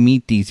think when you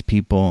meet these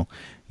people,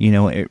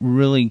 it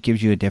really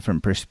gives you a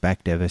different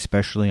perspective,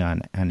 especially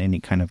on any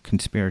kind of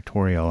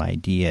conspiratorial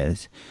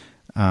ideas.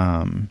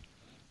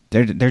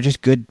 They're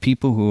just good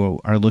people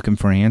who are looking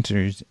for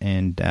answers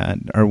and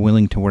are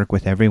willing to work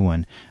with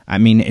everyone. I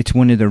mean, it's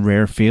one of the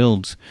rare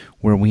fields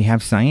where we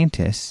have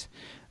scientists,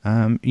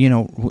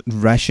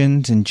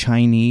 Russians and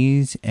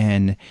Chinese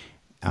and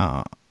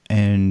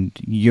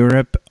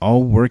Europe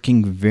all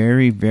working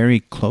very,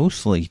 very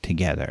closely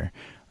together.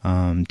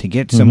 To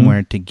get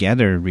somewhere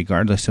together,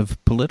 regardless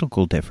of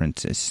political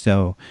differences.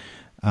 So,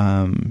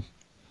 I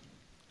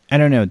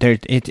don't know.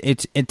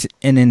 It's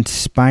an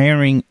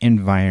inspiring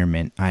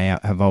environment. I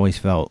have always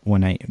felt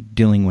when I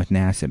dealing with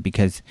NASA,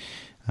 because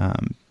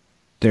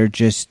they're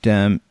just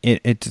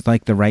it's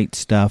like the right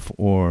stuff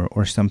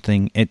or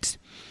something. It's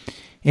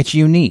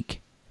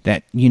unique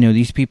that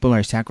these people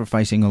are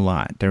sacrificing a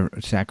lot. They're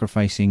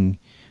sacrificing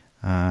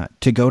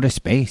to go to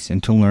space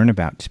and to learn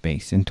about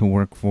space and to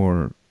work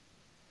for,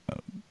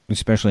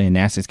 especially in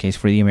NASA's case,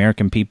 for the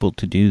American people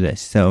to do this.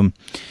 So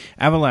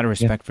I have a lot of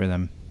respect for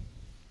them.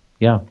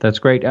 Yeah, that's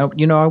great. I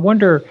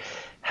wonder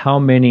how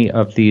many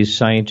of these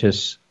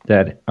scientists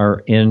that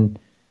are in,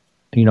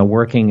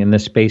 working in the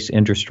space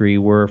industry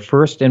were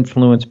first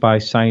influenced by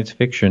science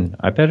fiction.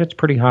 I bet it's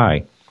pretty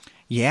high.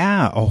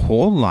 Yeah, a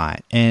whole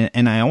lot.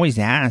 And I always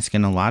ask,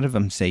 and a lot of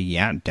them say,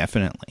 yeah,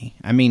 definitely.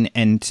 I mean,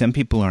 and some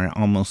people are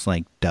almost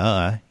like,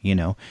 duh,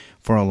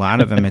 For a lot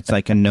of them, it's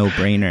like a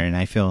no-brainer, and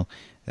I feel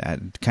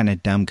kind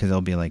of dumb because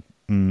they'll be like,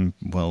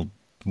 well,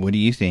 what do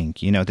you think?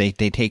 They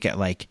take it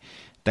like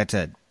that's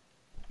a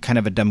kind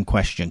of a dumb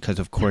question because,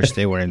 of course,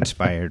 they were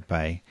inspired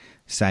by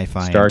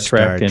sci-fi Star and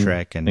Star Trek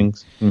Trek and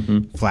things.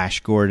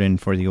 Flash Gordon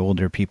for the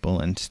older people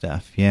and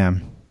stuff. Yeah.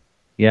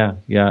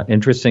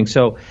 Interesting.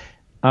 So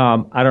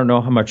I don't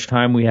know how much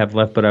time we have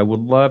left, but I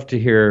would love to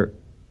hear,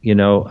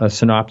 a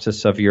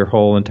synopsis of your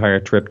whole entire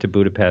trip to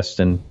Budapest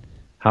and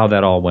how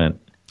that all went.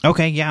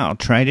 Okay, yeah, I'll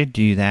try to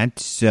do that.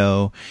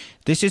 So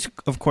this is,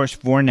 of course,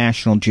 for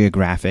National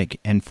Geographic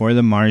and for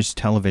the Mars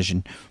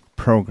television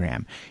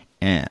program.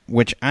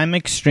 which I'm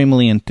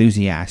extremely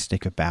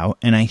enthusiastic about,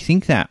 and I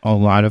think that a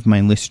lot of my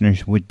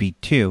listeners would be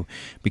too,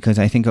 because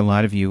I think a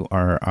lot of you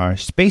are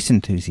space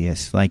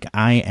enthusiasts like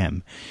I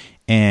am.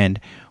 And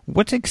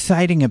what's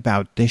exciting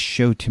about this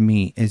show to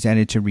me is that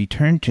it's a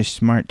return to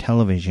smart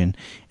television,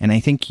 and I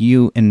think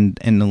you and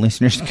the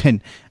listeners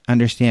can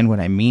understand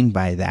what I mean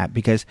by that,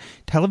 because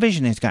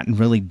television has gotten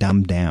really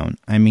dumbed down.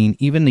 I mean,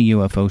 even the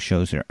UFO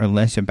shows are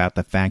less about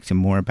the facts and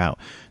more about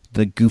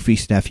the goofy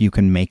stuff you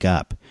can make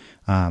up.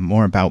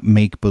 More about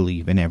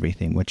make-believe and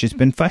everything, which has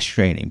been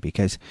frustrating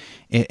because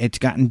it's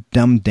gotten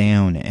dumbed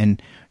down.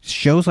 And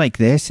shows like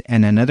this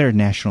and another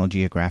National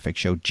Geographic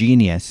show,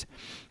 Genius,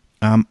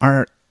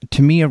 are,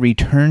 to me, a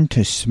return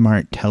to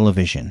smart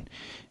television.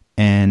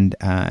 And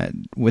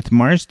with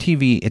Mars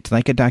TV, it's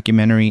like a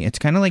documentary. It's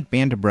kind of like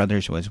Band of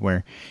Brothers was,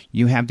 where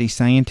you have these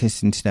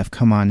scientists and stuff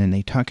come on and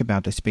they talk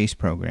about the space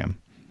program.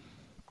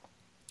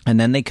 And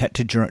then they cut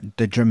to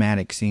the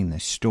dramatic scene, the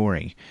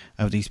story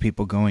of these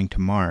people going to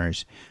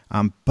Mars.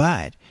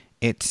 But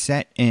it's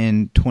set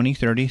in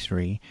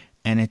 2033,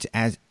 and it's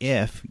as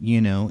if,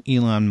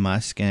 Elon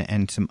Musk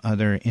and some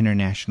other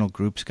international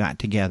groups got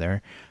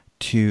together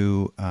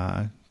to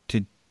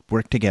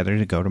work together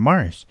to go to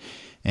Mars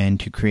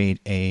and to create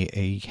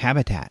a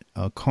habitat,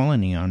 a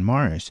colony on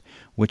Mars,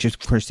 which of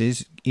course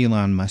is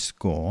Elon Musk's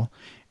goal.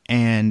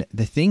 And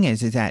the thing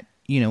is that,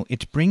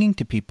 it's bringing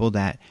to people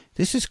that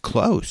this is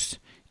close.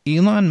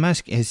 Elon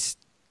Musk is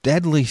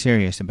deadly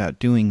serious about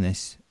doing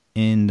this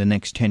in the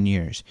next 10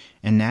 years,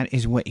 and that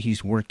is what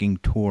he's working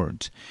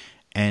towards.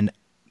 And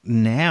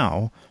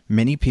now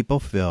many people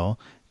feel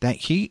that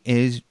he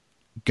is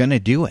going to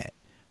do it.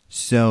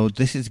 So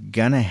this is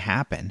going to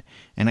happen.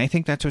 And I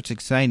think that's what's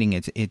exciting.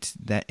 It's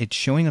that it's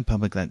showing the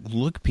public that,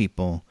 look,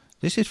 people,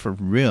 this is for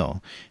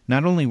real.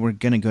 Not only we're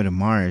going to go to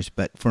Mars,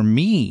 but for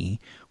me,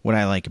 what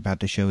I like about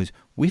the show is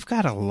we've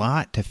got a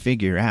lot to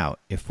figure out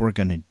if we're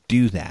going to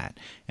do that.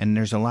 And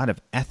there's a lot of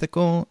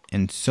ethical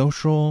and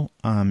social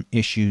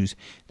issues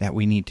that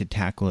we need to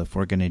tackle if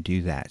we're going to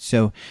do that.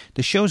 So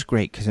the show's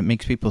great because it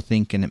makes people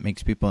think and it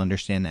makes people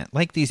understand that,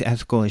 like these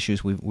ethical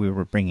issues we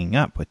were bringing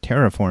up with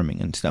terraforming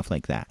and stuff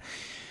like that.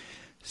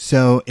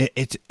 So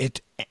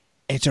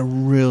it's a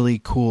really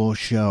cool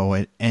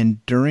show.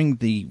 And during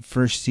the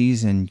first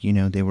season,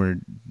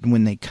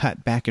 when they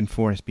cut back and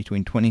forth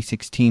between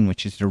 2016,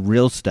 which is the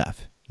real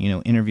stuff,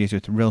 interviews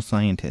with real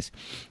scientists,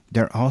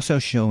 they're also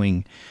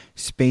showing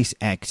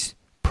SpaceX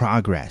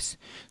progress.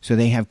 So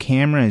they have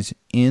cameras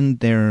in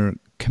their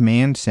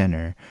command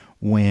center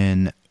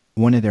when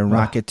one of their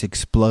rockets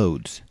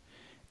explodes.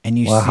 And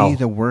you see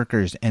the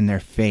workers and their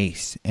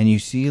face, and you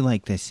see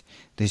like this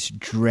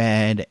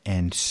dread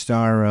and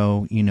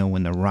sorrow,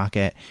 when the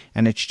rocket,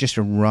 and it's just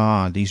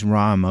these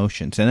raw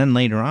emotions. And then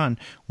later on,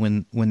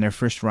 when their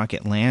first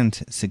rocket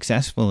lands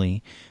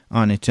successfully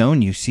on its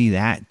own, you see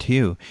that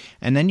too.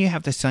 And then you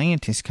have the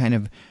scientists kind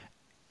of,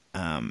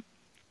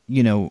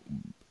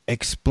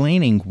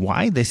 explaining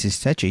why this is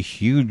such a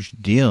huge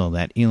deal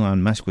that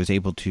Elon Musk was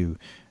able to,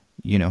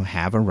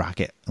 have a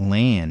rocket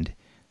land,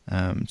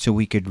 so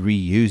we could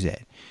reuse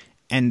it.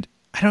 And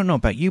I don't know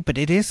about you, but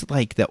it is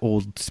like the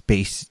old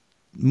space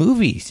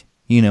movies,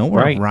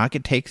 where a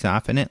rocket takes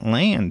off and it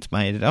lands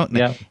by its own.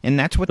 Yeah. And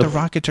that's what the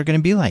rockets are going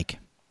to be like.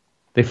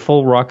 The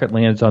full rocket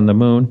lands on the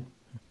moon,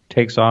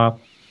 takes off.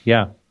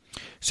 Yeah.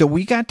 So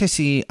we got to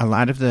see a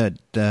lot of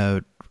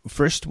the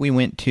first we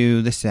went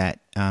to the set.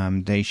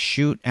 They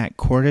shoot at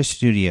Corda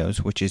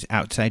Studios, which is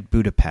outside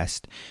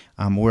Budapest,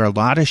 where a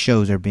lot of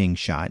shows are being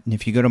shot. And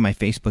if you go to my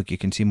Facebook, you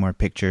can see more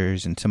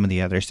pictures and some of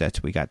the other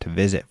sets we got to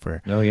visit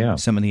for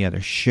some of the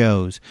other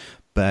shows.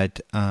 But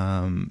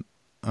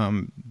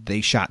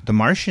they shot The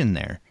Martian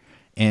there.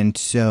 And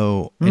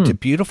so it's a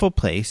beautiful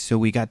place. So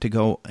we got to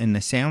go in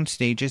the sound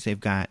stages. They've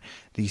got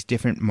these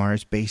different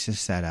Mars bases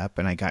set up.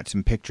 And I got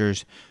some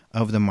pictures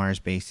of the Mars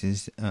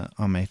bases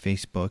on my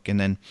Facebook. And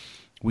then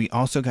we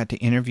also got to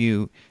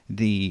interview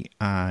the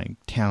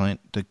talent,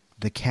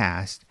 the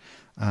cast,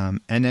 and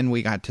then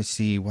we got to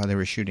see, while they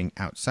were shooting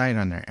outside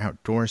on their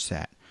outdoor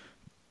set,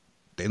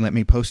 they let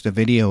me post a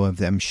video of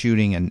them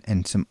shooting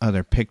and some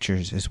other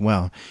pictures as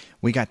well.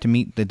 We got to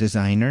meet the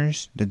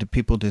designers, the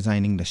people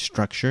designing the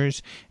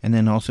structures, and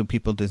then also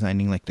people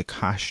designing like the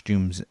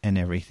costumes and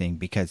everything.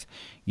 Because,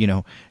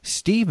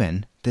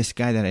 Steven, this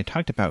guy that I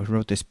talked about who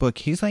wrote this book,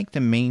 he's like the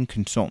main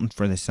consultant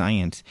for the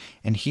science,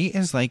 and he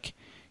is like,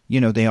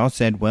 they all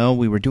said, well,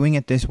 we were doing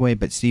it this way,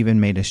 but Stephen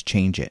made us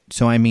change it.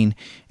 So, I mean,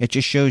 it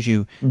just shows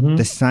you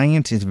the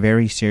science is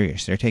very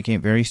serious. They're taking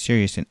it very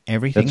serious, and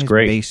everything is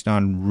based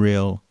on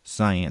real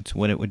science,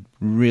 what it would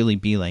really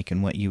be like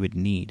and what you would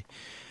need.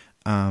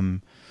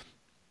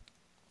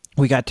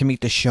 We got to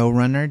meet the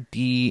showrunner,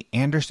 Dee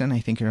Anderson, I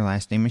think her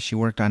last name is. She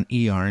worked on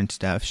ER and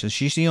stuff. So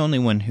she's the only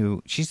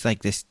one she's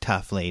like this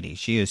tough lady.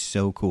 She is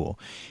so cool.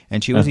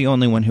 And she was the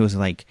only one who was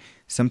like,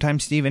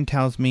 sometimes Steven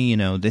tells me,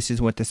 this is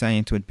what the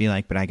science would be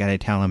like, but I got to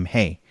tell him,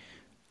 hey,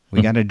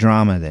 we got to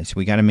drama this.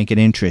 We got to make it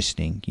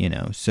interesting,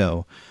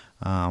 So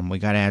we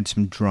got to add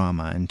some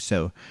drama. And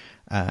so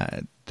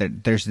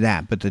there's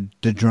that, but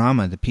the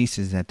drama, the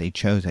pieces that they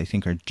chose, I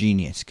think are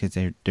genius because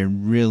they're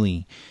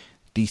really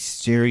these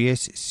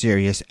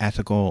serious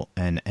ethical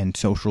and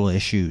social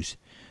issues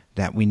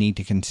that we need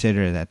to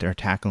consider that they're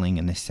tackling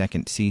in the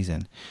second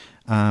season.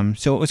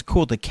 So it was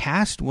cool. The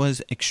cast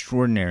was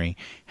extraordinary.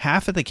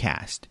 Half of the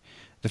cast,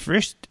 the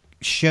first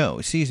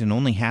season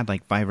only had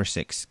like 5 or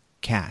 6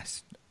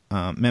 cast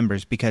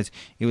members because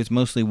it was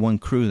mostly one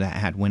crew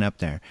that went up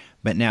there.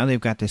 But now they've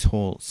got this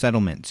whole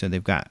settlement, so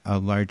they've got a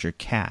larger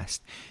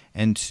cast.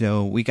 And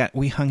so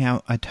we hung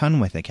out a ton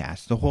with the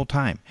cast the whole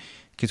time.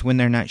 Because when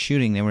they're not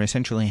shooting, they were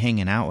essentially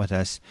hanging out with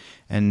us.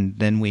 And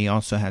then we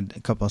also had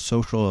a couple of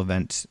social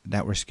events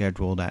that were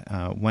scheduled,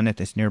 one at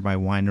this nearby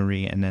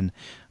winery and then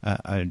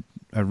a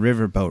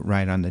riverboat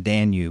ride on the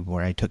Danube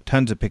where I took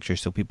tons of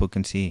pictures so people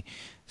can see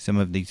some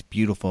of these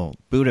beautiful.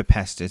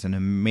 Budapest is an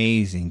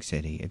amazing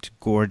city. It's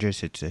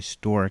gorgeous. It's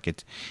historic.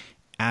 It's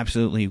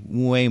absolutely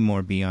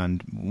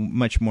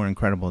much more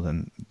incredible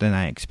than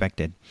I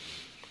expected.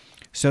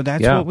 So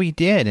that's what we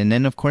did. And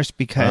then, of course,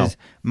 because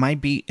my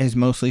beat is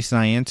mostly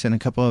science and a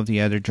couple of the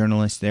other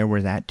journalists there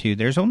were that too.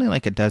 There's only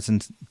like a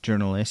dozen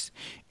journalists.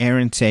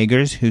 Aaron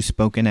Sagers, who's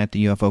spoken at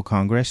the UFO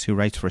Congress, who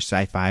writes for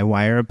Sci-Fi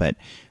Wire, but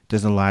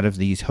does a lot of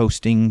these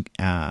hosting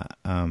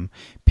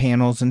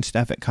panels and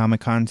stuff at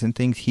Comic-Cons and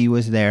things. He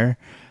was there.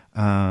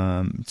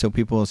 So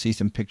people will see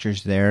some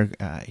pictures there.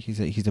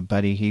 He's a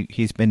buddy.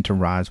 He's been to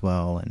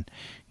Roswell, and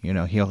you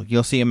know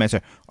you'll see him as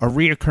a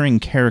reoccurring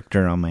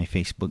character on my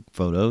Facebook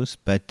photos.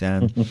 But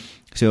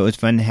so it was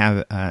fun to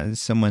have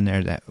someone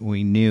there that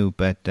we knew.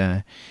 But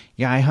I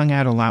hung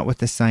out a lot with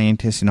the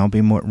scientists, and I'll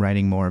be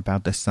writing more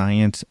about the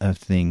science of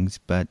things.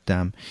 But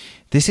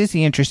this is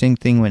the interesting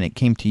thing when it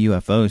came to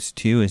UFOs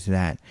too, is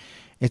that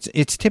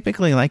it's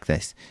typically like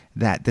this,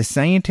 that the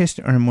scientists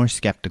are more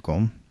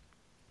skeptical,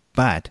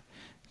 but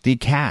the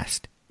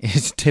cast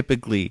is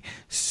typically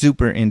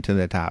super into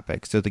the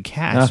topic. So the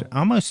cast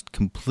almost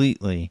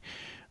completely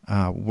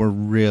were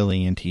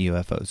really into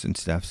UFOs and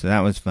stuff. So that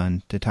was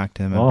fun to talk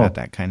to them about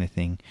that kind of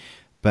thing.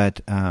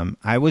 But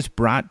I was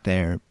brought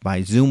there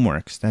by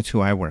ZoomWorks. That's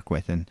who I work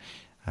with. And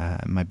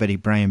my buddy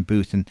Brian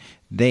Booth. And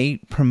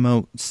they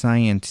promote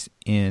science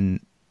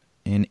in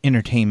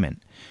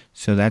entertainment.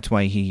 So that's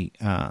why he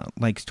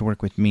likes to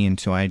work with me, and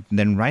so I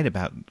then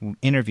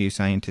interview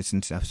scientists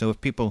and stuff. So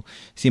if people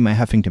see my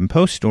Huffington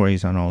Post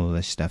stories on all of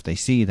this stuff, they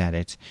see that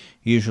it's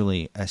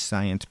usually a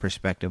science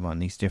perspective on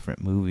these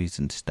different movies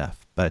and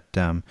stuff. But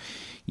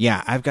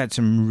I've got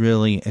some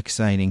really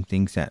exciting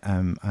things that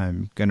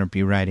I'm going to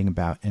be writing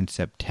about in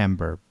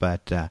September.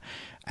 But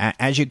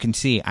as you can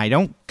see, I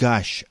don't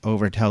gush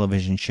over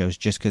television shows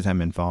just because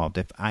I'm involved.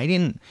 If I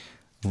didn't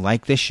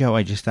like this show,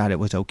 I just thought it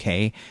was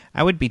okay,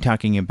 I would be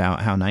talking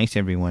about how nice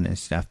everyone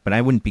is stuff, but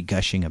I wouldn't be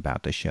gushing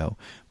about the show.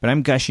 But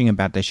I'm gushing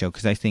about the show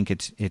because I think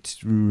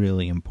it's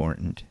really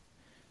important.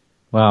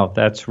 Wow,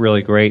 that's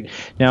really great.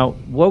 Now,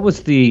 what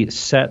was the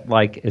set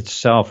like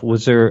itself?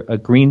 Was there a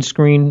green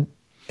screen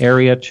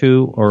area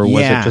too, or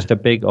was it just a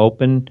big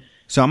open?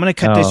 So I'm going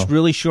to cut this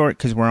really short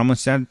because we're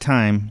almost out of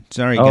time.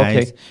 Sorry,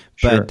 guys. Okay.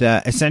 Sure.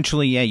 But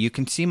essentially, you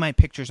can see my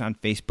pictures on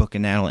Facebook,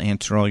 and that'll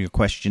answer all your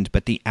questions.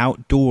 But the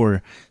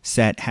outdoor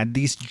set had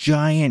these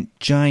giant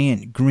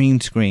green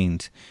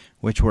screens,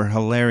 which were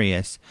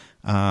hilarious.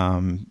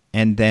 And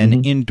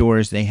then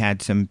indoors, they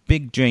had some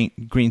big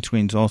giant green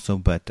screens also,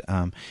 but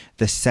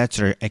the sets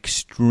are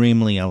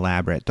extremely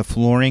elaborate. The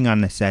flooring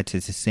on the sets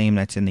is the same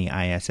that's in the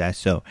ISS,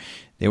 so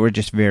they were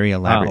just very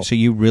elaborate. Wow. So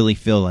you really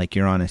feel like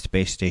you're on a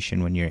space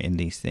station when you're in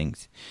these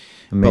things.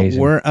 Amazing.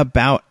 But we're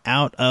about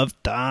out of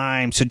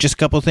time. So just a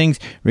couple things.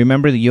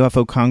 Remember, the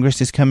UFO Congress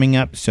is coming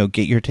up, so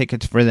get your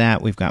tickets for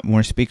that. We've got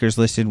more speakers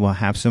listed. We'll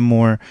have some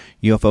more.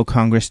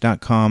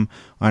 UFOcongress.com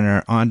on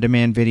our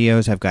on-demand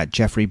videos. I've got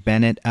Jeffrey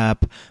Bennett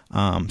up,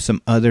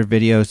 some other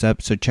videos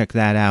up, so check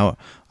that out.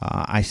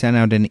 I sent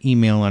out an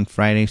email on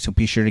Friday, so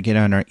be sure to get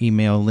on our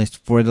email list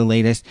for the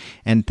latest.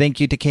 And thank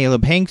you to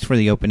Caleb Hanks for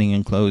the opening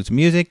and close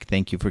music.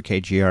 Thank you for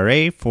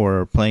KGRA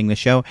for playing the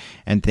show.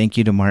 And thank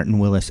you to Martin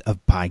Willis of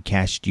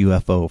Podcast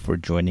UFO for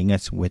joining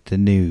us with the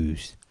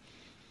news.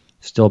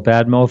 Still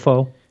bad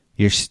mofo?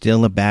 You're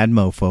still a bad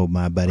mofo,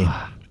 my buddy.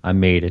 I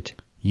made it.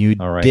 You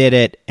did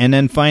it. And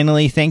then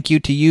finally, thank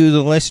you to you,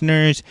 the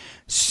listeners.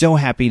 So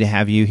happy to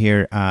have you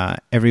here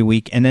every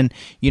week. And then,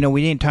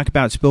 we didn't talk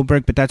about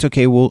Spielberg, but that's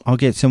okay. I'll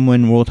get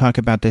someone. We'll talk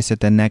about this at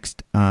the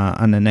next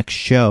on the next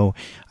show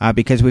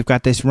because we've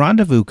got this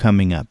rendezvous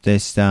coming up.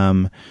 This,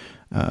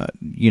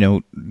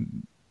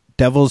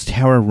 Devil's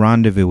Tower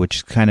Rendezvous, which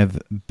is kind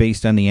of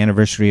based on the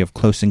anniversary of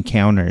Close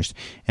Encounters.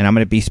 And I'm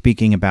going to be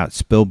speaking about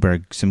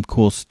Spielberg, some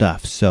cool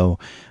stuff. So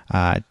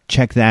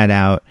check that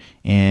out.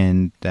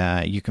 And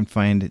you can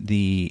find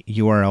the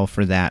URL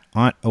for that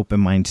on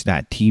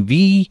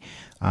openminds.tv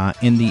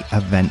in the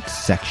events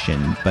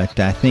section. But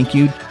thank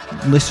you,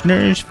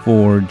 listeners,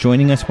 for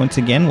joining us once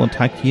again. We'll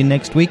talk to you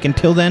next week.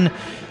 Until then,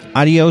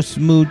 adios,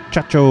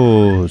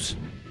 muchachos.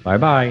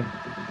 Bye-bye.